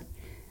sensor.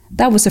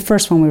 That was the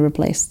first one we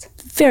replaced.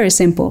 Very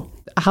simple.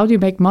 How do you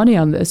make money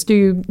on this?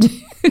 Do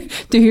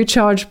you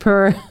charge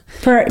per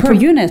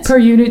unit? Per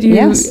unit,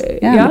 yes.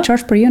 Yeah, we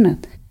charge per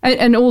unit,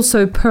 and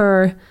also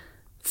per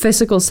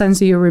physical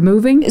sensor you're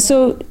removing.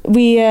 So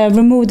we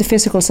remove the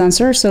physical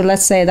sensor. So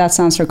let's say that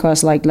sensor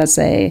costs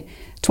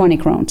 20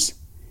 crowns.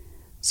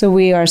 So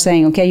we are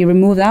saying, okay, you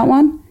remove that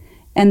one,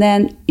 and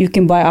then you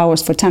can buy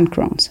ours for 10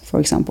 crowns, for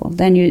example.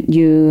 Then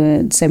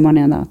you save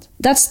money on that.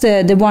 That's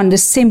the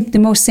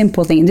most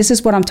simple thing. This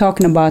is what I'm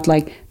talking about,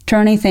 like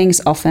turning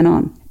things off and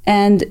on.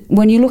 And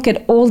when you look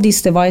at all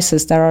these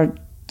devices that are,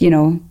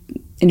 in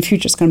the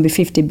future it's going to be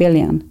 50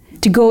 billion,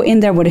 to go in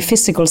there with a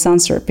physical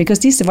sensor, because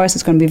these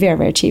devices are going to be very,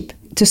 very cheap.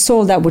 To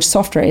solve that with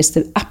software is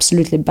the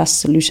absolutely best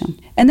solution.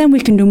 And then we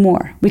can do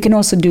more. We can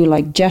also do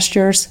like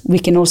gestures. We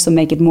can also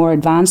make it more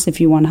advanced. If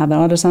you want to have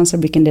another sensor,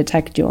 we can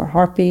detect your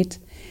heartbeat,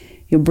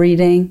 your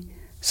breathing.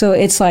 So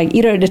it's like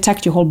either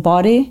detect your whole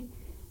body,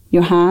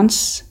 your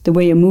hands, the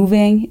way you're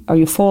moving, are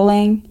you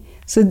falling?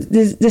 So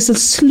there's a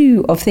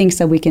slew of things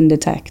that we can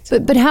detect.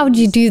 But how do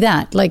you do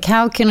that? Like,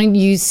 how can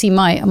you see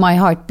my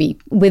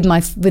heartbeat with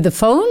the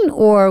phone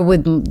or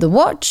with the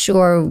watch,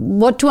 or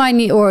what do I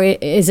need, or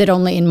is it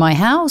only in my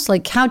house?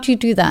 Like, how do you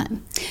do that?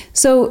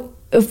 So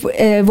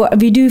what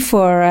we do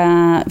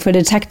for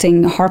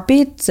detecting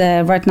heartbeat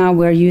right now,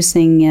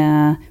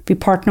 we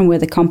partner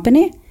with a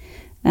company.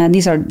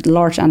 These are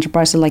large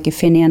enterprises like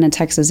Infineon and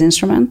Texas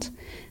Instruments.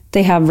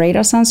 They have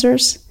radar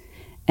sensors.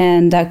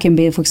 And that can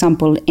be, for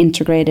example,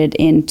 integrated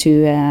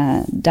into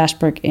a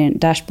dashboard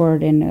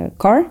in a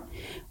car,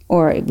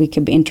 or we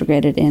could be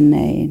integrated in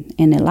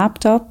a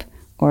laptop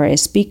or a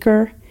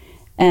speaker.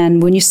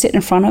 And when you sit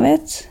in front of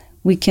it,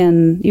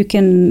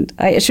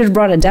 I should have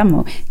brought a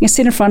demo. You can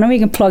sit in front of it,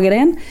 you can plug it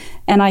in,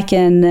 and I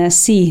can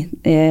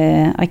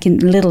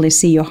literally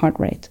see your heart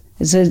rate.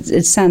 So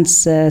it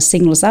sends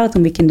signals out,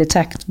 and we can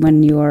detect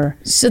when you're...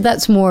 So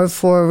that's more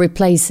for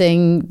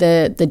replacing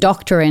the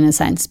doctor in a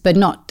sense, but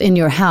not in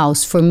your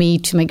house, for me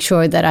to make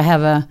sure that I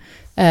have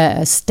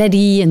a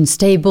steady and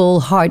stable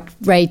heart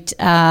rate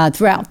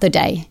throughout the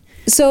day.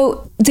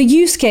 So the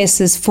use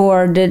cases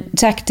for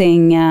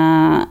detecting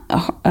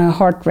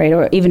heart rate,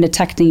 or even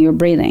detecting your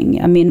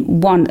breathing, I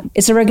mean, one,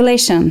 it's a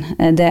regulation,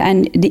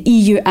 the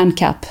EU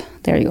NCAP.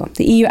 There you go.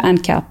 The EU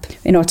NCAP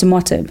in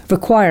automotive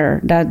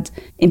require that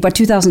by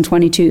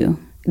 2022,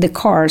 the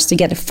cars, to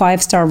get a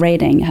 5-star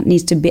rating,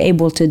 needs to be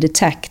able to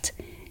detect,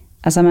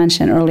 as I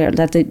mentioned earlier,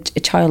 that a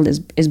child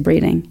is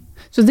breathing.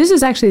 So this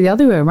is actually the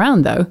other way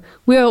around, though.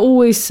 We are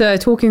always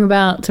talking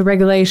about the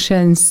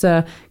regulations,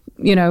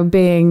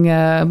 being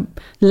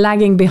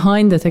lagging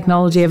behind the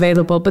technology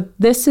available, but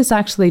this is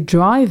actually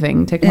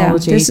driving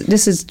technology. Yeah,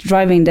 this is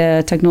driving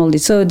the technology.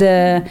 So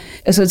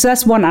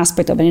that's one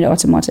aspect of the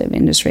automotive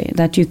industry,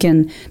 that you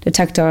can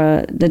detect,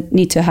 that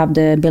need to have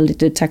the ability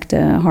to detect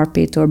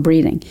heartbeat or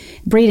breathing.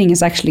 Breathing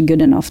is actually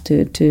good enough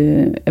to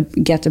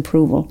get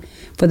approval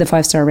for the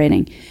 5-star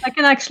rating. I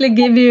can actually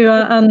give you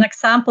an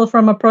example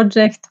from a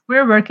project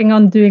we're working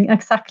on doing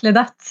exactly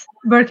that.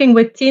 Working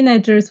with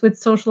teenagers with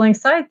social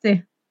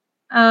anxiety.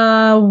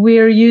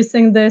 We're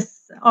using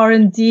this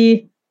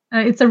R&D,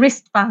 it's a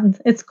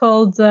wristband. It's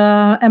called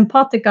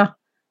Empatica.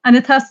 And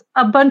it has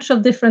a bunch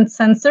of different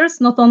sensors,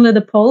 not only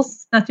the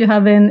pulse that you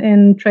have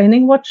in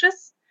training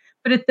watches,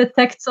 but it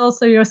detects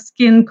also your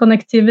skin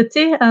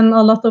connectivity and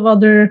a lot of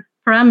other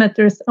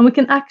parameters. And we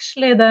can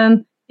actually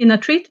then, in a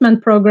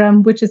treatment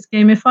program, which is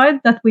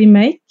gamified, that we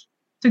make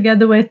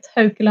together with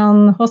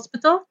Haukeland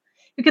Hospital,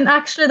 you can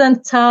actually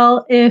then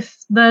tell if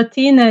the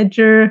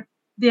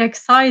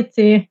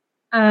anxiety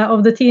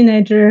of the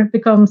teenager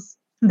becomes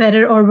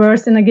better or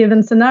worse in a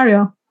given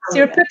scenario. So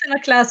you're put in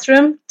a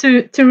classroom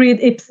to read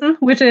Ibsen,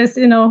 which is,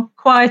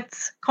 quite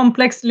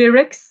complex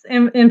lyrics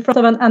in front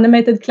of an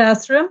animated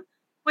classroom,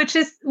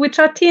 which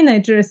are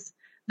teenagers.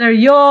 they're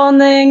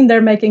yawning,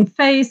 they're making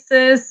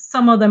faces,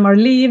 some of them are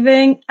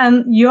leaving,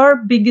 and your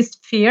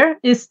biggest fear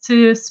is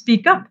to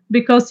speak up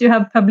because you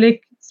have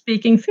public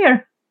speaking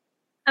fear.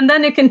 And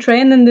then you can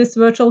train in this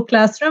virtual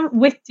classroom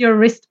with your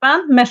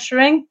wristband,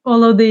 measuring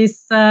all of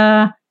these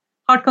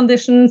heart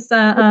conditions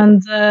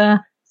and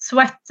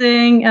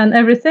sweating and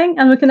everything.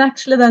 And we can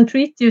actually then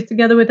treat you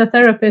together with a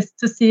therapist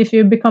to see if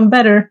you become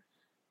better.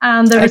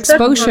 And the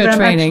exposure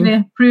training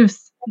actually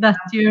proves that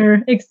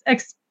you're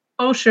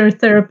exposure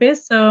therapy,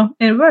 so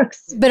it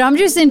works. But I'm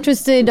just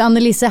interested,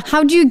 Annelise,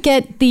 how do you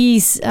get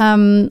these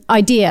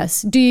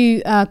ideas? Do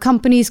you,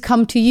 companies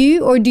come to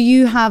you, or do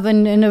you have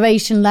an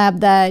innovation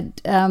lab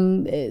that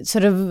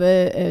sort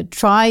of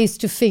tries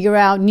to figure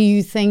out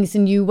new things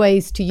and new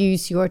ways to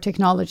use your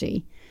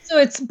technology? So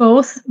it's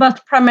both,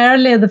 but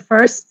primarily the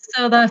first.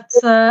 So that,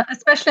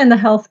 especially in the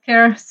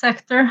healthcare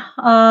sector,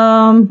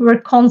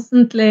 we're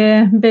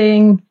constantly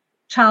being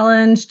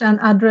challenged and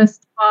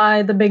addressed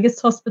by the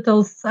biggest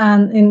hospitals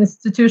and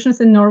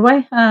institutions in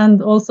Norway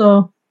and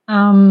also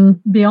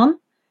beyond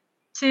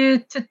to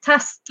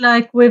test.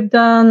 Like we've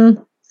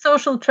done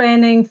social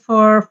training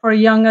for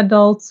young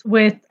adults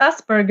with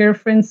Asperger,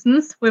 for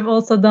instance. We've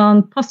also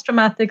done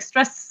post-traumatic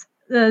stress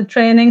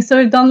training. So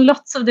we've done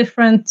lots of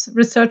different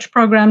research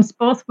programs,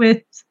 both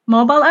with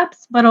mobile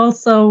apps, but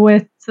also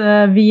with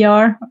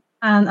VR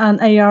and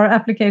AR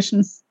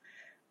applications.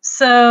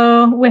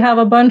 So we have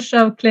a bunch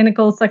of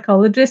clinical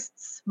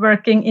psychologists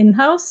working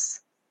in-house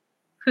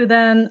who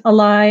then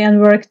ally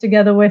and work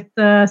together with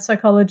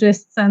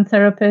psychologists and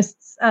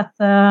therapists at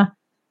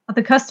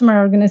the customer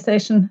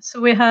organization.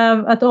 So we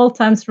have at all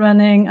times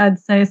running, I'd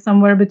say,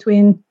 somewhere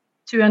between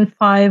 2 and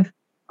 5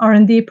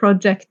 R&D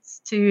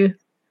projects to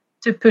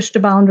push the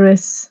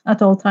boundaries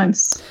at all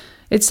times.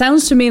 It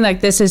sounds to me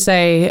like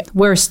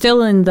we're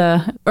still in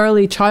the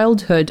early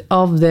childhood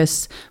of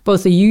this,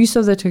 both the use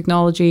of the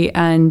technology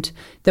and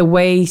the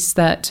ways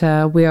that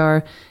we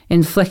are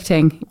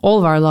inflicting all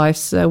of our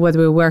lives, whether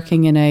we're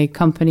working in a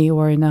company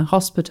or in a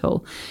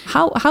hospital.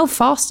 How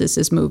fast is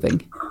this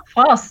moving?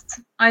 Fast,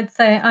 I'd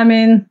say. I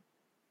mean,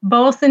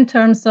 both in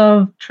terms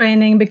of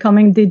training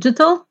becoming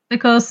digital,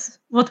 because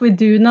what we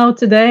do now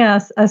today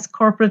as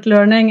corporate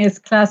learning is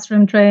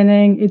classroom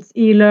training, it's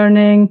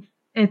e-learning,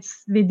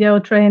 it's video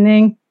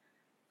training.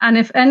 And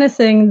if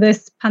anything,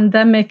 this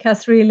pandemic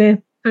has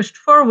really pushed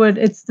forward,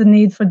 it's the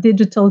need for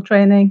digital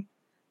training.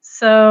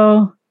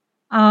 So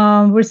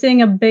we're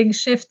seeing a big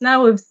shift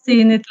now. We've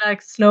seen it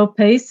like slow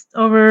paced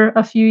over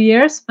a few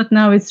years, but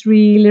now it's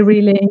really,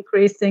 really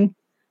increasing.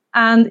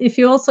 And if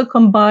you also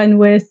combine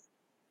with,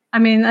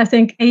 I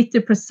think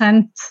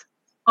 80%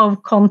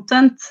 of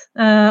content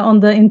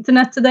on the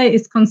internet today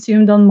is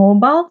consumed on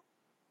mobile.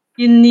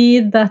 You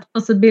need that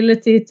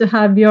possibility to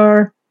have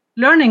your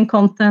learning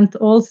content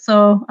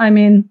also,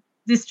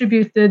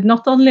 distributed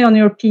not only on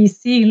your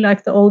PC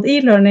like the old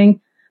e-learning,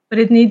 but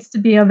it needs to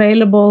be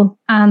available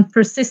and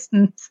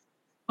persistent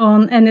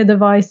on any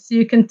device.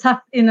 You can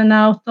tap in and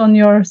out on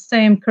your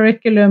same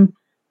curriculum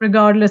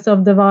regardless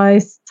of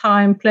device,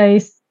 time,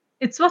 place.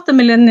 It's what the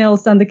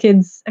millennials and the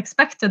kids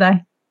expect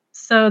today.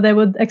 So they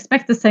would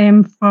expect the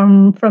same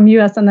from you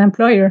as an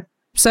employer.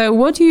 So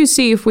what do you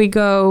see if we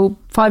go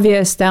 5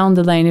 years down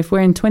the lane, if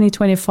we're in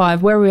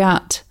 2025, where are we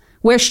at?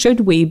 Where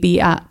should we be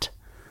at?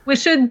 We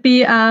should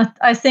be at,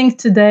 I think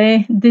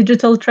today,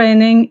 digital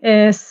training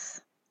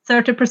is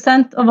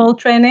 30% of all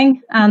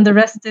training, and the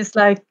rest is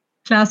like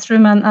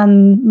classroom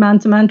and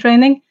man-to-man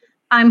training.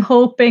 I'm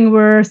hoping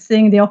we're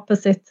seeing the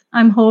opposite.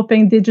 I'm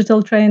hoping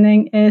digital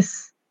training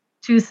is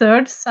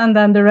 2/3, and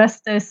then the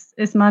rest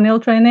is manual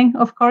training,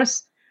 of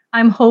course.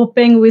 I'm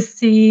hoping we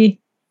see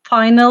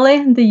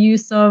finally the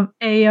use of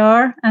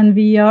AR and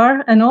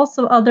VR and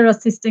also other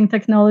assisting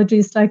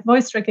technologies like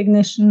voice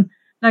recognition,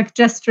 like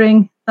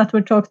gesturing that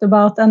we talked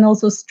about, and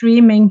also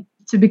streaming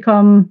to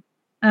become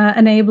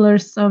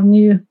enablers of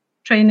new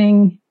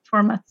training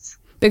formats.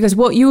 Because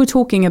what you were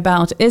talking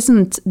about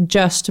isn't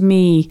just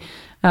me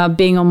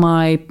being on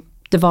my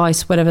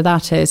device, whatever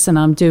that is, and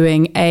I'm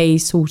doing a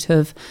sort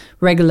of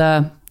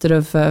regular sort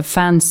of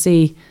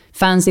fancy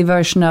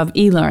version of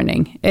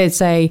e-learning.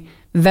 It's a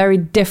very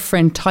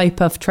different type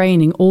of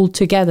training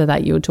altogether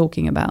that you're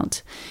talking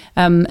about.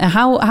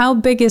 How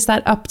big is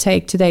that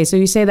uptake today? So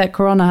you say that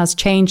Corona has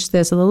changed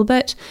this a little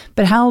bit,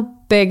 but how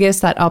big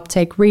is that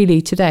uptake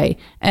really today?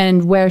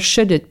 And where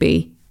should it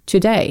be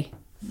today?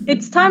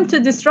 It's time to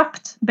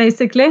disrupt,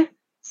 basically.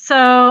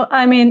 So,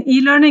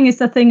 e-learning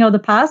is a thing of the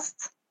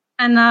past.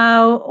 And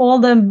now all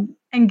the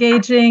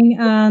engaging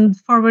and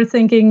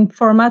forward-thinking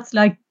formats,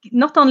 like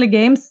not only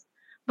games,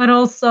 but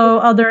also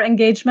other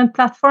engagement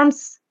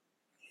platforms,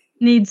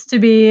 needs to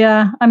be,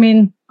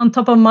 on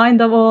top of mind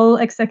of all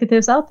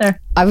executives out there.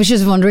 I was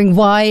just wondering,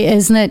 why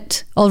isn't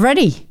it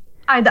already?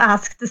 I'd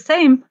ask the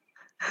same.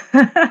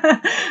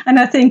 And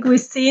I think we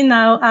see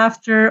now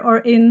after or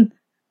in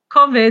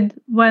COVID,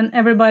 when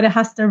everybody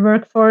has their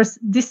workforce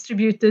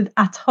distributed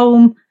at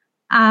home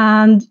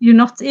and you're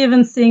not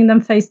even seeing them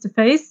face to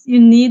face, you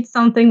need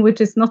something which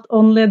is not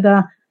only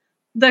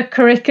the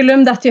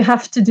curriculum that you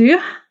have to do,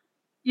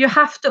 you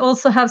have to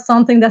also have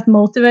something that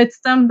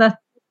motivates them, that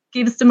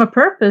gives them a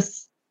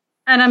purpose.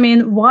 And I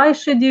mean, why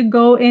should you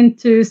go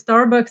into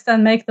Starbucks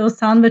and make those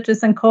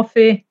sandwiches and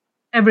coffee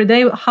every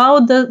day? How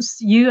does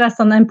you as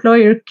an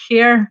employer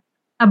care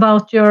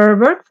about your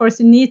workforce?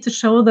 You need to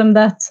show them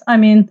that, I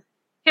mean,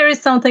 here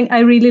is something I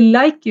really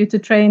like you to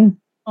train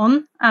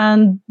on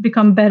and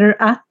become better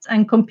at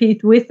and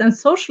compete with and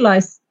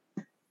socialize.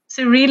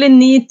 So you really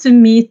need to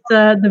meet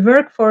the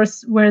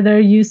workforce where they're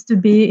used to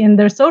be in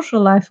their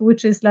social life,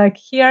 which is like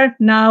here,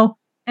 now,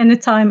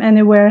 anytime,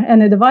 anywhere,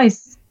 any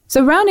device.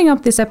 So rounding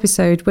up this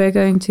episode, we're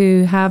going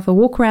to have a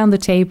walk around the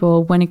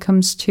table when it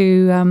comes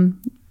to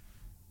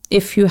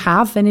if you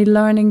have any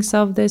learnings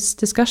of this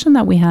discussion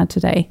that we had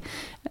today.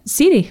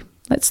 Siri,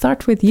 let's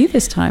start with you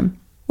this time.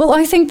 Well,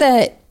 I think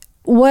that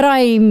what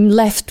I'm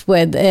left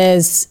with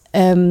is,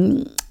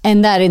 and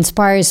that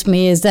inspires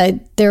me, is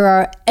that there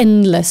are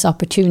endless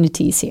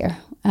opportunities here.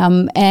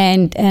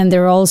 And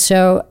they're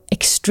also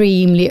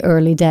extremely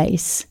early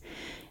days.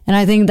 And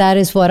I think that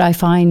is what I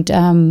find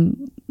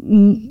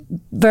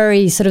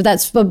very sort of,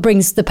 that's what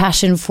brings the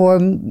passion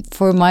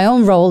for my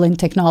own role in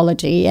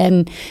technology,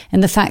 and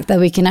the fact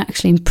that we can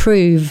actually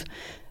improve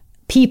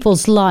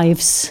people's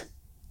lives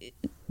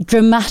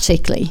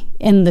dramatically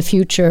in the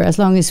future, as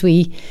long as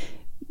we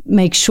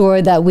make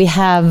sure that we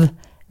have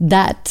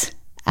that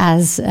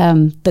as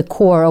the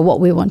core of what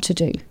we want to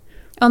do.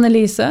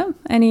 Annelise,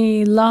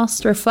 any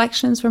last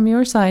reflections from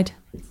your side?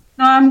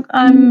 No,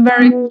 I'm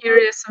very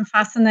curious and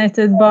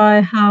fascinated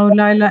by how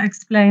Laila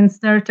explains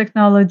their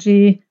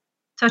technology,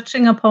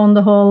 touching upon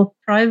the whole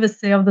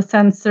privacy of the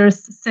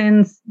sensors,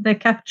 since they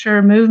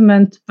capture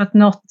movement, but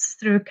not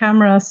through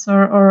cameras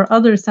or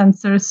other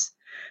sensors.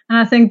 And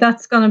I think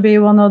that's going to be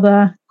one of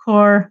the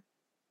core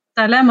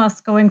dilemmas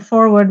going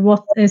forward.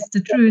 What is the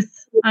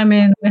truth? I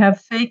mean, we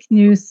have fake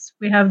news.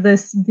 We have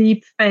this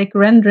deep fake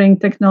rendering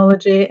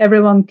technology.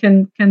 Everyone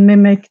can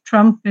mimic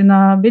Trump in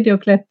a video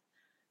clip.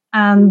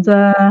 And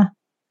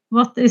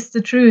what is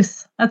the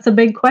truth? That's a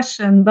big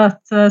question, but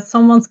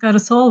someone's got to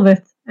solve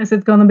it. Is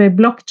it going to be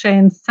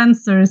blockchain,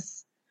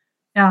 sensors?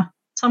 Yeah,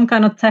 some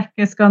kind of tech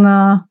is going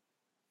to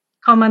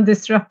come and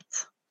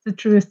disrupt the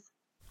truth.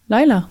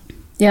 Laila?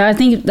 Yeah, I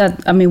think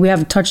that, I mean, we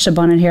have touched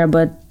upon it here,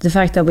 but the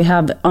fact that we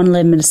have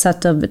unlimited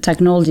set of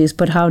technologies,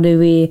 but how do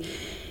we,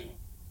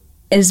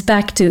 it's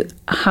back to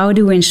how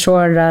do we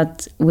ensure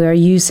that we're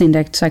using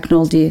that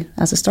technology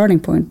as a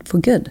starting point for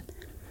good?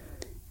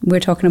 We're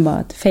talking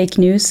about fake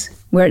news.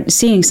 We're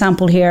seeing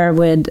example here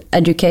with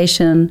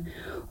education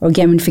or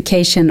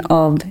gamification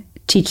of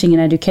teaching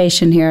and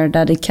education here,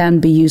 that it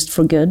can be used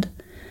for good.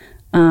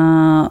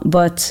 And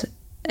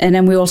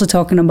then we're also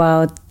talking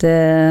about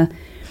we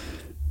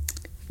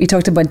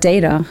talked about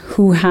data.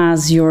 Who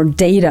has your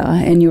data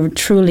and your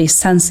truly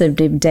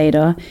sensitive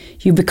data?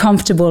 You be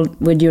comfortable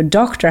with your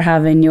doctor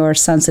having your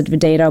sensitive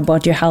data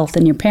about your health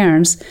and your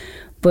parents,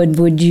 but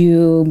would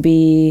you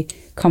be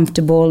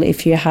comfortable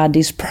if you had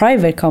these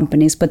private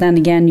companies? But then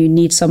again, you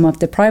need some of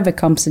the private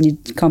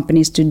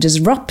companies to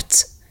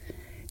disrupt,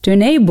 to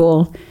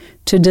enable,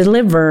 to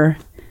deliver,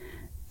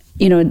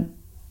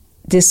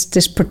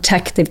 this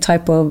protective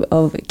type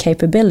of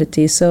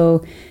capability.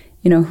 So,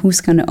 who's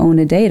going to own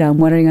the data and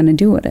what are you going to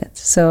do with it?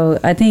 So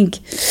I think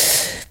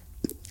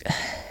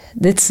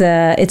it's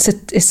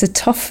a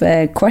tough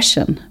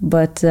question,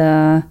 but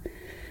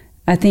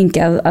I think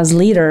as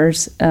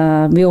leaders,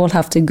 we all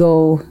have to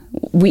go.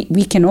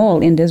 We can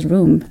all in this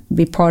room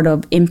be part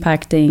of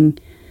impacting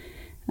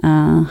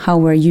how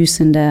we're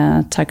using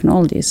the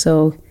technology.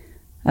 So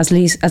at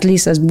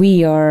least as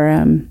we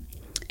are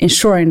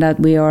ensuring that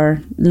we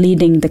are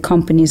leading the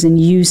companies in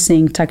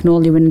using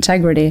technology with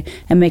integrity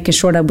and making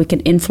sure that we can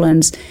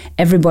influence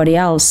everybody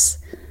else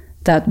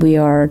that we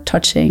are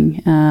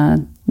touching,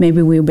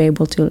 maybe we'll be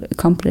able to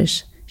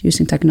accomplish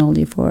using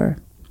technology for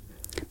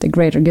the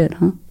greater good,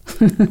 huh?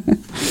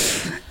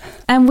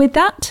 And with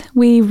that,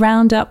 we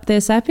round up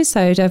this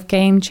episode of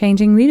Game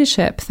Changing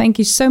Leadership. Thank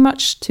you so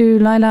much to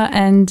Laila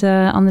and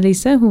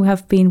Annelise, who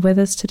have been with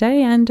us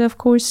today, and of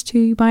course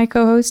to my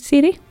co-host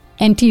Siri.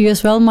 And to you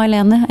as well,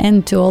 Marlene,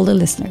 and to all the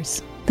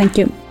listeners. Thank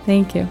you.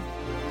 Thank you.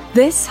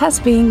 This has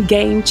been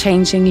Game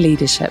Changing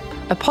Leadership,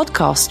 a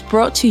podcast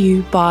brought to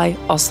you by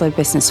Oslo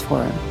Business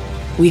Forum.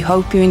 We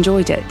hope you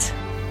enjoyed it.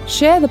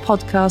 Share the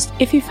podcast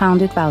if you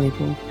found it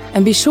valuable,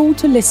 and be sure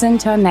to listen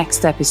to our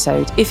next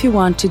episode if you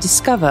want to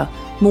discover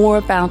more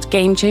about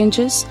game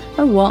changers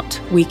and what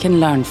we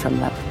can learn from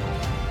them.